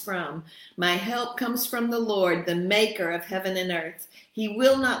comes from. My help comes from the Lord, the maker of heaven and earth. He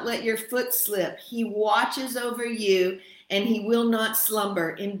will not let your foot slip. He watches over you, and he will not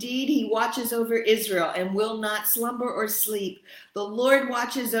slumber. Indeed, he watches over Israel and will not slumber or sleep. The Lord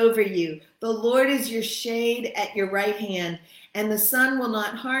watches over you. The Lord is your shade at your right hand, and the sun will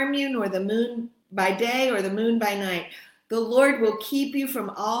not harm you, nor the moon by day or the moon by night. The Lord will keep you from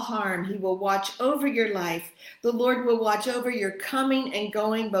all harm. He will watch over your life. The Lord will watch over your coming and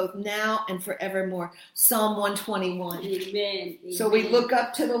going, both now and forevermore. Psalm 121. Amen. So we look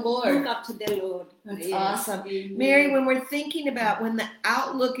up to the Lord. Look up to the Lord. That's Yes. awesome. Amen. Mary, when we're thinking about when the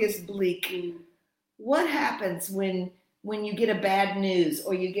outlook is bleak, what happens when you get a bad news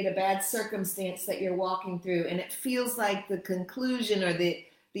or you get a bad circumstance that you're walking through and it feels like the conclusion or the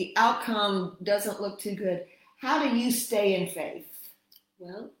outcome doesn't look too good? How do you stay in faith?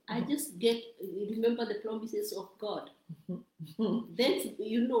 Well, I just remember the promises of God.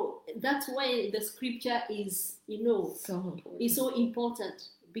 That's why the scripture is, So important. is so important,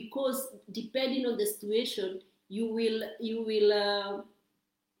 because depending on the situation, you will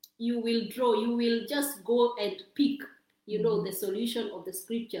just go and pick the solution of the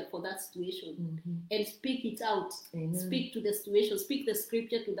scripture for that situation, and speak it out. Amen. Speak to the situation, speak the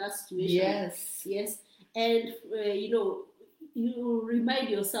scripture to that situation. Yes. And you remind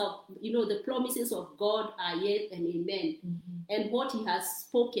yourself, the promises of God are yes and amen. And what he has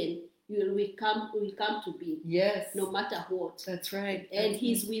spoken will come to be. Yes. No matter what. That's right. And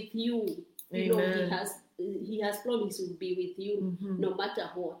he's with you. Amen. He has promised to be with you no matter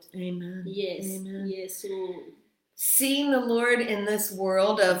what. Amen. Yes. Amen. Yes. So seeing the Lord in this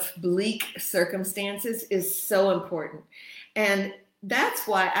world of bleak circumstances is so important. And that's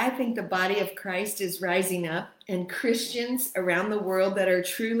why I think the body of Christ is rising up, and Christians around the world that are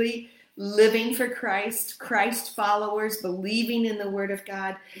truly living for Christ, Christ followers, believing in the Word of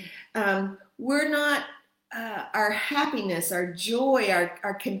God. We're not, our happiness, our joy,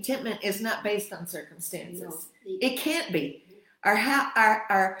 our contentment is not based on circumstances. No. It can't be. Our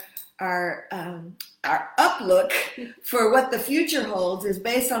outlook for what the future holds is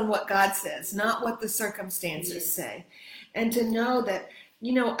based on what God says, not what the circumstances say. And to know that,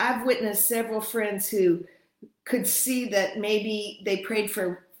 I've witnessed several friends who could see that maybe they prayed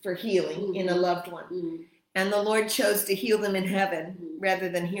for healing in a loved one. And the Lord chose to heal them in heaven rather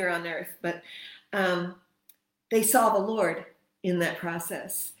than here on earth. But they saw the Lord in that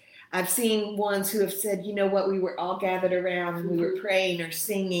process. I've seen ones who have said, we were all gathered around and we were praying or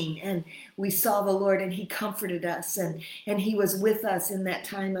singing, and we saw the Lord and he comforted us and he was with us in that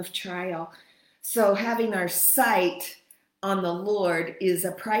time of trial. So having our sight on the Lord is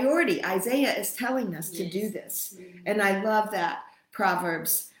a priority. Isaiah is telling us to do this. And I love that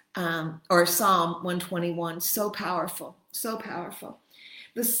Proverbs or Psalm 121. So powerful, so powerful.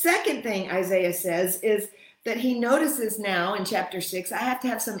 The second thing Isaiah says is that he notices now in chapter 6, I have to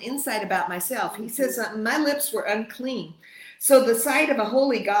have some insight about myself. He says, my lips were unclean. So the sight of a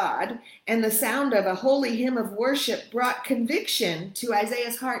holy God and the sound of a holy hymn of worship brought conviction to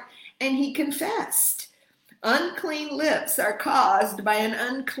Isaiah's heart, and he confessed. Unclean lips are caused by an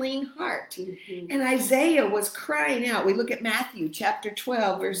unclean heart. And Isaiah was crying out. We look at Matthew chapter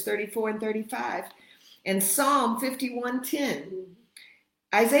 12, verse 34 and 35, and Psalm 51:10.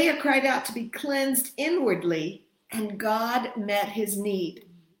 Isaiah cried out to be cleansed inwardly, and God met his need.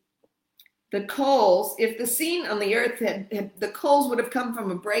 The coals, if the scene on the earth the coals would have come from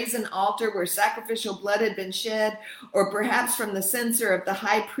a brazen altar where sacrificial blood had been shed, or perhaps from the censer of the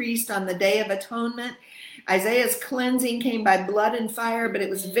high priest on the Day of Atonement. Isaiah's cleansing came by blood and fire, but it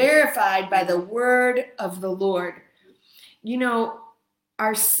was verified by the word of the Lord.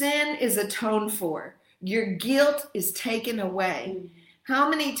 Our sin is atoned for. Your guilt is taken away. How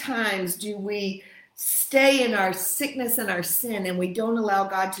many times do we stay in our sickness and our sin and we don't allow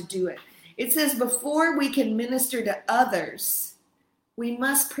God to do it? It says before we can minister to others, we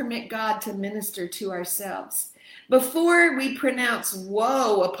must permit God to minister to ourselves. Before we pronounce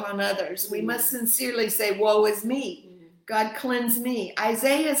woe upon others, we must sincerely say, woe is me. God, cleanse me.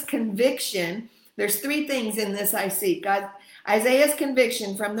 Isaiah's conviction, there's three things in this I see. Isaiah's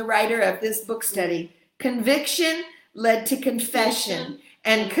conviction from the writer of this book study. Conviction led to confession,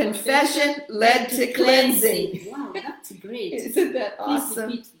 and confession led to cleansing. Wow, that's great. Isn't that awesome?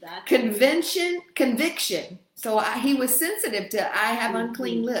 Please repeat that. Conviction. So he was sensitive to, I have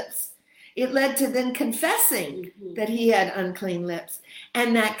unclean lips. It led to then confessing that he had unclean lips.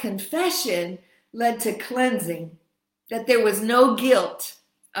 And that confession led to cleansing, that there was no guilt.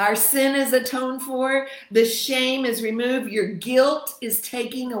 Our sin is atoned for. The shame is removed. Your guilt is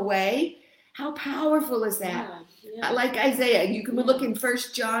taken away. How powerful is that? Yeah. Like Isaiah, you can look in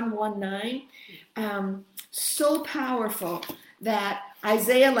 1 John 1:9. So powerful that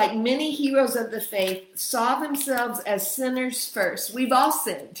Isaiah, like many heroes of the faith, saw themselves as sinners first. We've all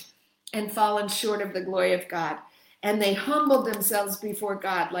sinned and fallen short of the glory of God. And they humbled themselves before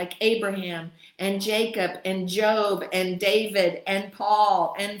God, like Abraham and Jacob and Job and David and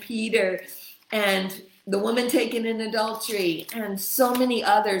Paul and Peter and the woman taken in adultery and so many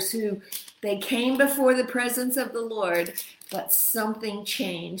others who they came before the presence of the Lord, but something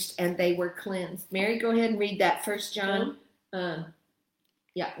changed and they were cleansed. Mary, go ahead and read that 1 John 1:9.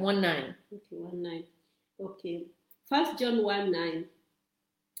 Okay, 1:9. Okay. 1 John 1:9.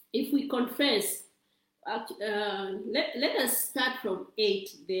 If we confess, let us start from 8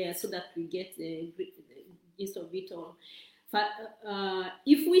 there so that we get the gist of it all.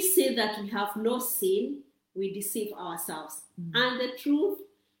 If we say that we have no sin, we deceive ourselves, and the truth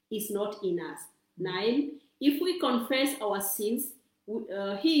is not in us. 9. If we confess our sins,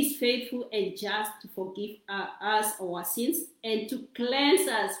 he is faithful and just to forgive us our sins and to cleanse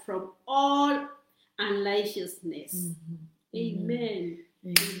us from all unrighteousness. Amen.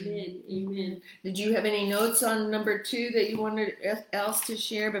 Amen. Amen. Did you have any notes on number 2 that you wanted else to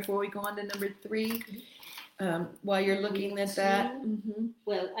share before we go on to number 3? While you're looking at that. Mm-hmm.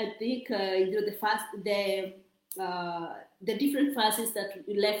 Well, I think the different lessons that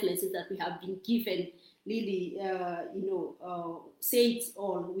we have been given really say it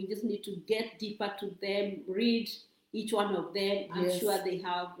all. We just need to get deeper to them, read each one of them. I'm sure they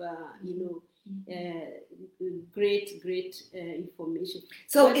have great information.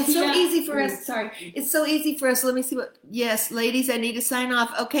 So but it's so easy for us. Sorry, it's so easy for us. Let me see what. Yes, ladies, I need to sign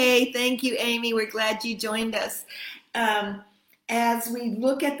off. Okay, thank you, Amy. We're glad you joined us. As we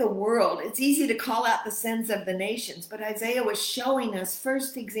look at the world, it's easy to call out the sins of the nations, but Isaiah was showing us,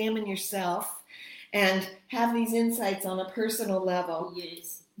 first examine yourself and have these insights on a personal level.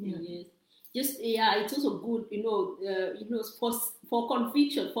 Yes. It's also good, for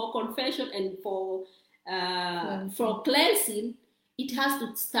conviction, for confession, and for cleansing. It has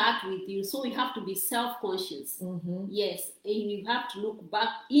to start with you, so you have to be self-conscious. Mm-hmm. Yes, and you have to look back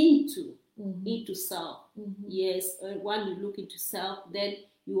into self. Mm-hmm. Yes, when you look into self, then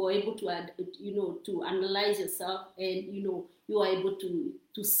you are able to analyze yourself, and you are able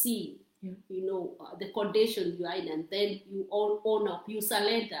to see the condition you are in, and then you all own up, you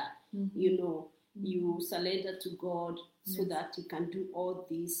surrender. Mm-hmm. You surrender to God so that He can do all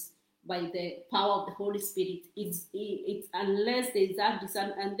this by the power of the Holy Spirit. It's unless there is that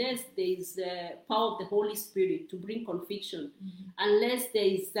unless there is the power of the Holy Spirit to bring conviction, unless there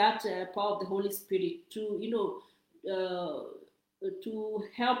is that power of the Holy Spirit to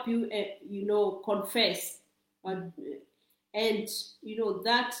help you confess, and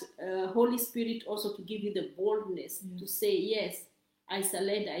that Holy Spirit also to give you the boldness to say yes, I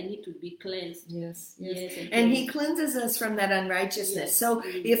surrender, I need to be cleansed. Yes. And He cleanses us from that unrighteousness. Yes. So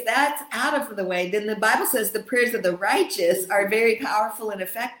if that's out of the way, then the Bible says the prayers of the righteous are very powerful and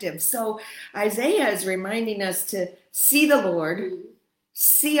effective. So Isaiah is reminding us to see the Lord,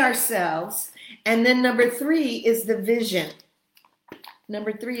 see ourselves, and then number 3 is the vision.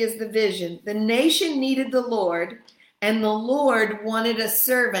 The nation needed the Lord, and the Lord wanted a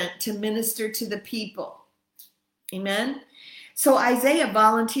servant to minister to the people. Amen? So Isaiah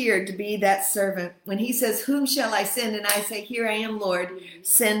volunteered to be that servant. When he says, whom shall I send? And I say, here I am, Lord,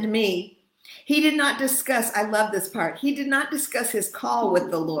 send me. He did not discuss, I love this part, he did not discuss his call with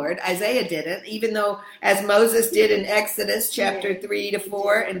the Lord. Isaiah didn't, even though as Moses did in Exodus chapter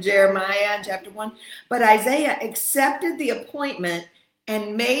 3-4 and Jeremiah in chapter 1. But Isaiah accepted the appointment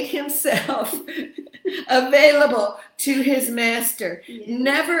and made himself available to his master.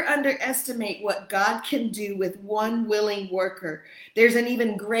 Never underestimate what God can do with one willing worker. There's an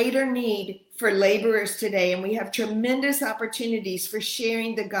even greater need for laborers today, and we have tremendous opportunities for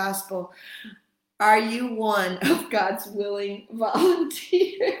sharing the gospel. Are you one of God's willing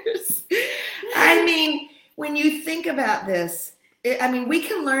volunteers? I mean, when you think about this, we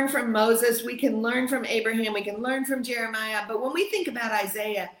can learn from Moses, we can learn from Abraham, we can learn from Jeremiah, but when we think about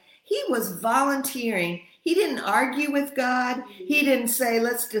Isaiah, he was volunteering. He didn't argue with God. He didn't say,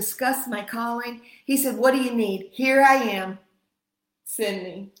 let's discuss my calling. He said, what do you need? Here I am. Send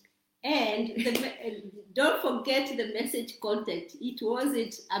me. And don't forget the message content. It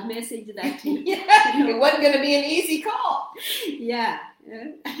wasn't a message that it wasn't going to be an easy call. Yeah.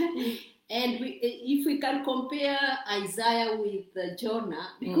 And if we can compare Isaiah with Jonah,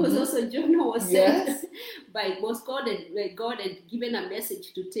 because also Jonah was sent was God had given a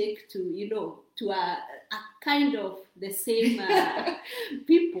message to take to a kind of the same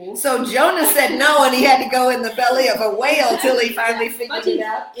people. So Jonah said no, and he had to go in the belly of a whale till he finally figured it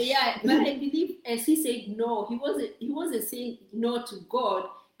out. Yeah, but I believe as he said no, he wasn't saying no to God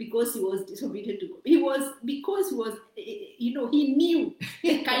because he was disobedient to God. He knew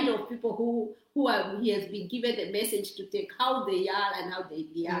the kind of people who he has been given the message to take, how they are and how they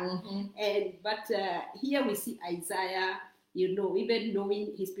are. But here we see Isaiah, even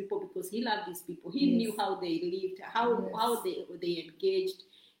knowing his people, because he loved his people. He knew how they lived, how they engaged,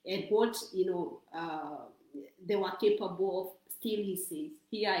 and what they were capable of. Still, he says,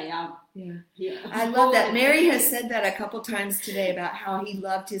 here I am. Yeah. I love that. Mary has said that a couple times today about how he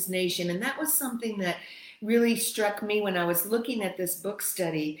loved his nation. And that was something that really struck me when I was looking at this book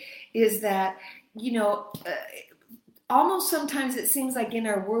study, is that, almost sometimes it seems like in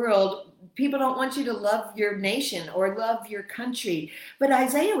our world, people don't want you to love your nation or love your country. But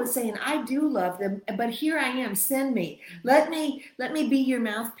Isaiah was saying, I do love them, but here I am, send me. Let me be your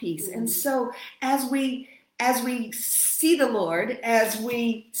mouthpiece. And so as we see the Lord, as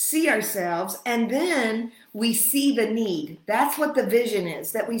we see ourselves, and then we see the need. That's what the vision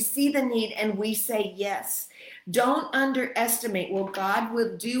is, that we see the need and we say yes. Don't underestimate what God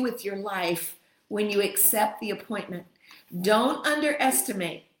will do with your life when you accept the appointment. Don't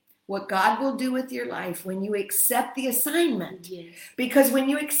underestimate what God will do with your life when you accept the assignment. Yes. Because when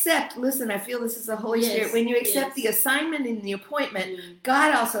you accept, listen, I feel this is the Holy Spirit. When you accept the assignment and the appointment,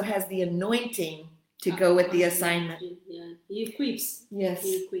 God also has the anointing to go with the assignment. Yeah. He equips. Yes.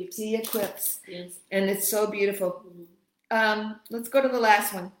 He equips. He equips. Yes. And it's so beautiful. Let's go to the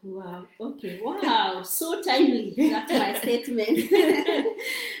last one. Wow. Okay. Wow. So timely. That's my statement.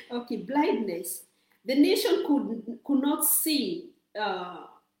 Okay. Blindness. The nation could not see.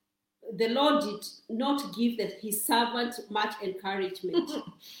 The Lord did not give his servant much encouragement.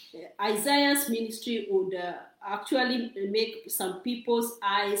 Isaiah's ministry would actually make some people's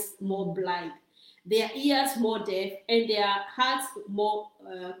eyes more blind, their ears more deaf, and their hearts more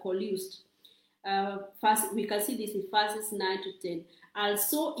collused. We can see this in verses 9 to 10. Are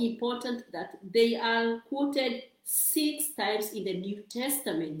so important that they are quoted 6 times in the New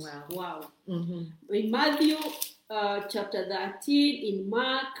Testament. Wow. Mm-hmm. In Matthew chapter 13, in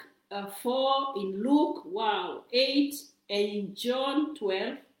Mark 4, in Luke 8, and in John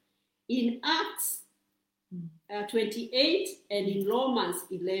 12, in Acts 28, and in Romans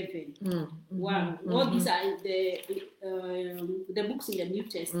 11. Mm-hmm. Wow. Mm-hmm. All these are the books in the New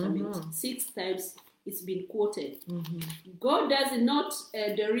Testament. 6 times it's been quoted. Mm-hmm. God does not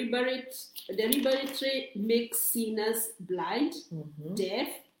deliberately make sinners blind, deaf,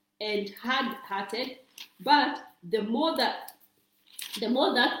 and hard-hearted, but the more that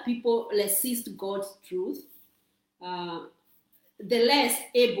people resist God's truth, the less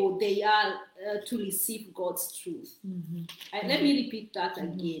able they are to receive God's truth. Mm-hmm. Let me repeat that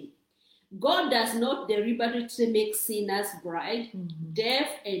again. God does not deliberately make sinners blind, deaf,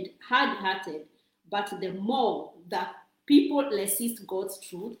 and hard-hearted, but the more that people resist God's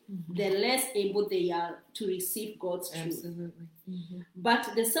truth, the less able they are to receive God's truth. Absolutely. Mm-hmm.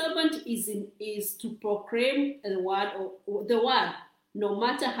 But the servant is to proclaim the word, no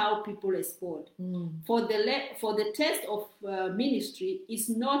matter how people respond. For the test of ministry is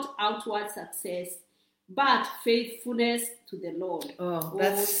not outward success, but faithfulness to the Lord. Oh,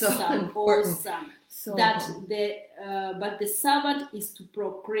 that's so important. So but the servant is to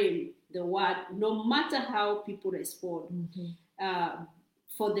proclaim the word, no matter how people respond.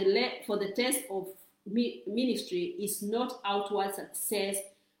 For the test of ministry is not outward success,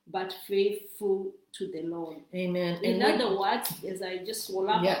 but faithful to the Lord. Amen. In other words, as I just will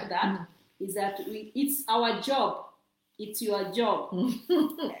wrap up that, is that it's our job. It's your job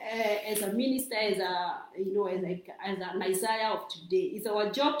as a minister, as an Isaiah of today. It's our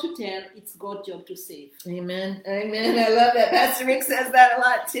job to tell. It's God's job to save. Amen. Amen. I love that. Pastor Rick says that a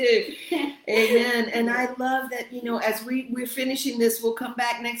lot too. Amen. And I love that, as we're finishing this, we'll come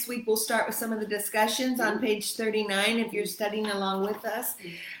back next week. We'll start with some of the discussions on page 39 if you're studying along with us.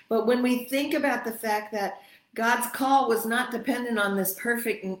 But when we think about the fact that God's call was not dependent on this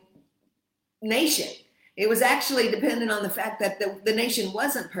perfect nation, it was actually dependent on the fact that the nation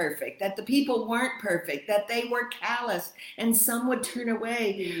wasn't perfect, that the people weren't perfect, that they were callous, and some would turn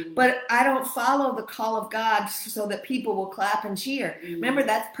away. But I don't follow the call of God so that people will clap and cheer. Remember,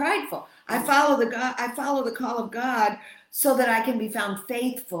 that's prideful. I follow the call of God so that I can be found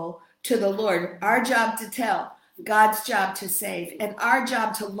faithful to the Lord. Our job to tell, God's job to save, and our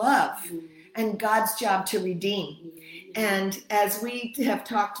job to love, and God's job to redeem. And as we have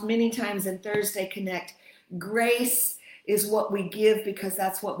talked many times in Thursday Connect, grace is what we give because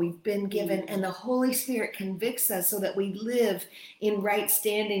that's what we've been given. And the Holy Spirit convicts us so that we live in right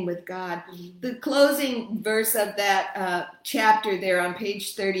standing with God. The closing verse of that chapter there on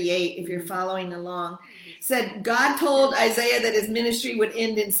page 38, if you're following along, said, God told Isaiah that his ministry would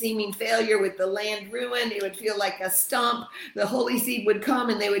end in seeming failure with the land ruined. It would feel like a stump. The holy seed would come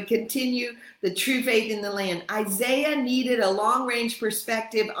and they would continue the true faith in the land. Isaiah needed a long-range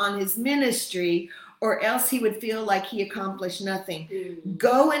perspective on his ministry, or else he would feel like he accomplished nothing.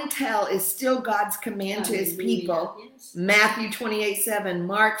 Go and tell is still God's command to his people. Yes. Matthew 28:7,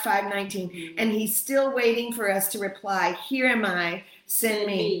 Mark 5:19. And he's still waiting for us to reply, here am I, send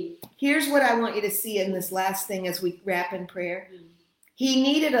me. Here's what I want you to see in this last thing as we wrap in prayer. He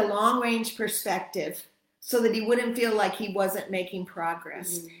needed a long-range perspective so that he wouldn't feel like he wasn't making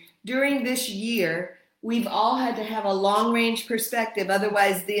progress. During this year, we've all had to have a long-range perspective.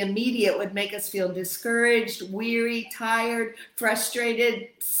 Otherwise, the immediate would make us feel discouraged, weary, tired, frustrated,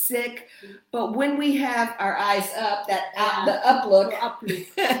 sick. But when we have our eyes up, the uplook,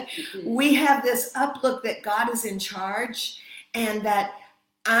 we have this uplook that God is in charge and that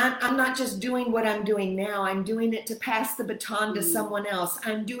I'm not just doing what I'm doing now. I'm doing it to pass the baton to someone else.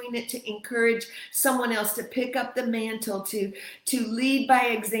 I'm doing it to encourage someone else to pick up the mantle, to lead by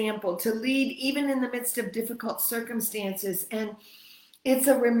example, to lead even in the midst of difficult circumstances. And it's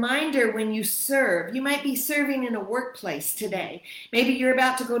a reminder when you serve. You might be serving in a workplace today. Maybe you're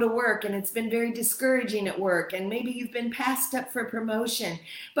about to go to work and it's been very discouraging at work, and maybe you've been passed up for promotion.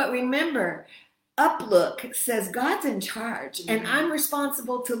 But remember, Uplook says God's in charge, and I'm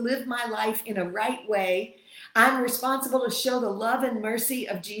responsible to live my life in a right way. I'm responsible to show the love and mercy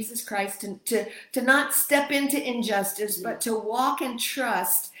of Jesus Christ, to not step into injustice, but to walk and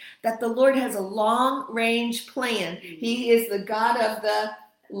trust that the Lord has a long-range plan. He is the God of the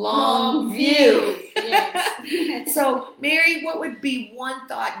long view. Yes. So, Mary, what would be one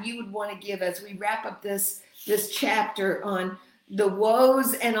thought you would want to give as we wrap up this chapter on the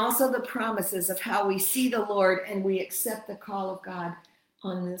woes and also the promises of how we see the Lord and we accept the call of God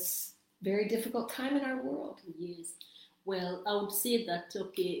on this very difficult time in our world? Yes. Well, I would say that,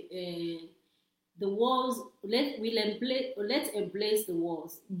 the wars, let's embrace the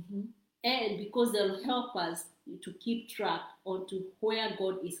wars. Mm-hmm. And because they'll help us to keep track onto where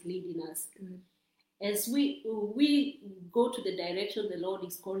God is leading us. Good. As we go to the direction the Lord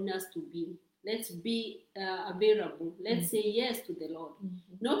is calling us to be, let's be available. Let's say yes to the Lord.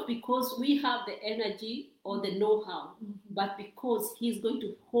 Mm-hmm. Not because we have the energy or the know-how, Mm-hmm. but because He's going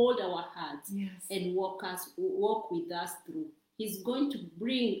to hold our hands Yes. and walk with us through. He's going to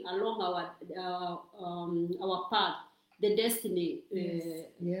bring along our path the destiny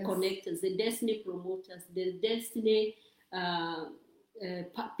Yes. connectors, the destiny promoters, the destiny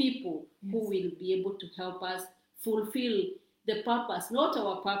people who will be able to help us fulfill the purpose, not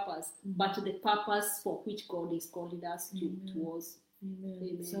our purpose, but the purpose for which God is calling us towards. Amen.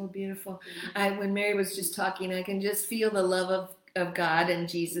 Amen. So beautiful. When Mary was just talking, I can just feel the love of God and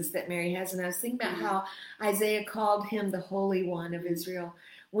Jesus that Mary has. And I was thinking about how Isaiah called him the Holy One of Israel.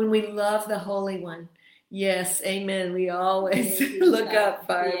 When we love the Holy One, yes, amen, we always look up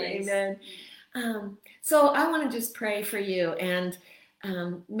for him. Yes. Amen. So I want to just pray for you. And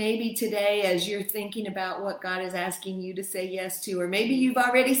maybe today, as you're thinking about what God is asking you to say yes to, or maybe you've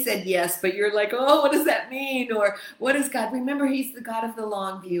already said yes, but you're like, oh, what does that mean? Or what is God? Remember, He's the God of the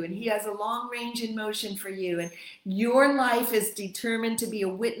long view, and He has a long range in motion for you. And your life is determined to be a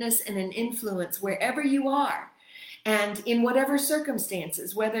witness and an influence wherever you are. And in whatever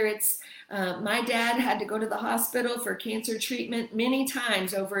circumstances, whether it's my dad had to go to the hospital for cancer treatment many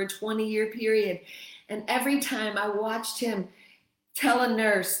times over a 20-year period. And every time I watched him tell a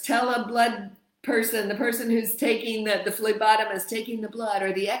nurse, tell a blood person, the person who's taking the phlebotomist, taking the blood,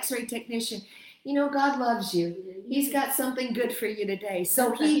 or the x-ray technician, you know, God loves you. He's got something good for you today.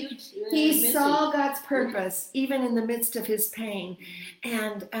 So he saw God's purpose even in the midst of his pain.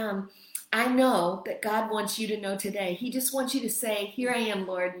 And I know that God wants you to know today. He just wants you to say, here I am,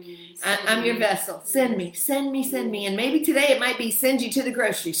 Lord. I'm your vessel. Send me, send me, send me. And maybe today it might be send you to the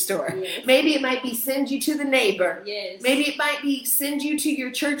grocery store. Yes. Maybe it might be send you to the neighbor. Yes. Maybe it might be send you to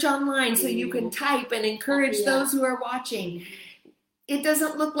your church online so you can type and encourage those who are watching. It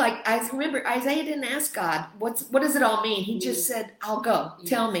doesn't look like, I remember Isaiah didn't ask God, what does it all mean? He just said, I'll go.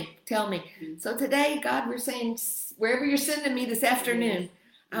 Tell me. So today, God, we're saying, wherever you're sending me this afternoon,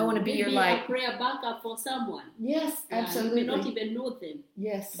 I want to be your light. A prayer backup for someone. Yes, absolutely. You may not even know them.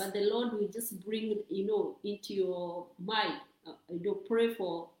 Yes. But the Lord will just bring, into your mind, pray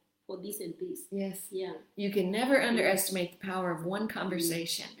for this and this. Yes. Yeah. You can never underestimate the power of one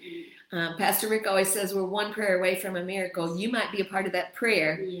conversation. Pastor Rick always says we're one prayer away from a miracle. You might be a part of that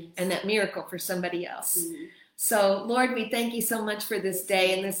prayer and that miracle for somebody else. So, Lord, we thank you so much for this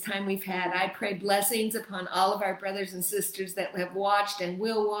day and this time we've had. I pray blessings upon all of our brothers and sisters that have watched and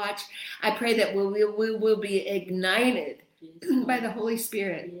will watch. I pray that we will be ignited by the Holy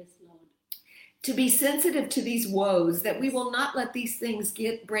Spirit. Yes, Lord. To be sensitive to these woes, that we will not let these things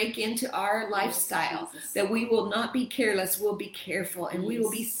break into our lifestyle, that we will not be careless, we'll be careful, and we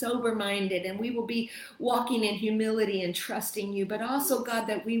will be sober-minded, and we will be walking in humility and trusting you, but also, God,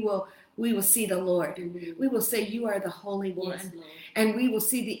 that we will see the Lord. We will say you are the Holy One. And we will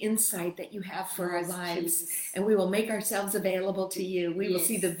see the insight that you have for our lives. Jesus. And we will make ourselves available to you. We will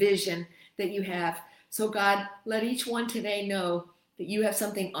see the vision that you have. So God, let each one today know that you have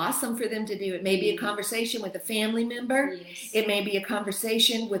something awesome for them to do. It may be a conversation with a family member. It may be a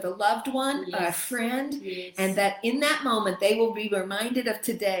conversation with a loved one, or a friend. And that in that moment, they will be reminded of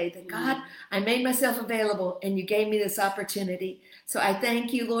today that God, I made myself available and you gave me this opportunity. So I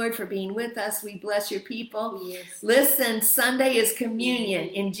thank you, Lord, for being with us. We bless your people. Listen, Sunday is communion.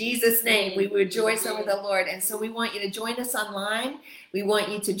 In Jesus' name, we rejoice over the Lord. And so we want you to join us online. We want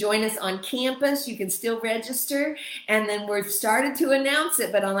you to join us on campus. You can still register. And then we've started to announce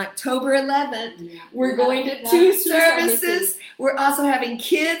it, but on October 11th, we're going to two services. We're also having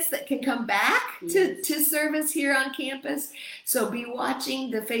kids that can come back to service here on campus. So be watching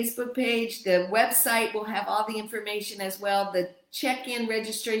the Facebook page. The website will have all the information as well. The check-in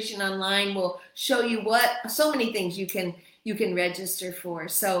registration online will show you so many things you can register for.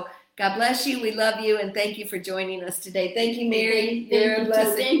 So God bless you. We love you, and thank you for joining us today. Thank you, Mary. You're a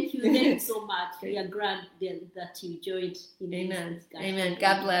blessing. Thank you so much. We are glad that you joined. Amen. Amen.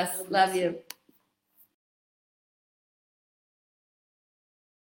 God bless. Love you.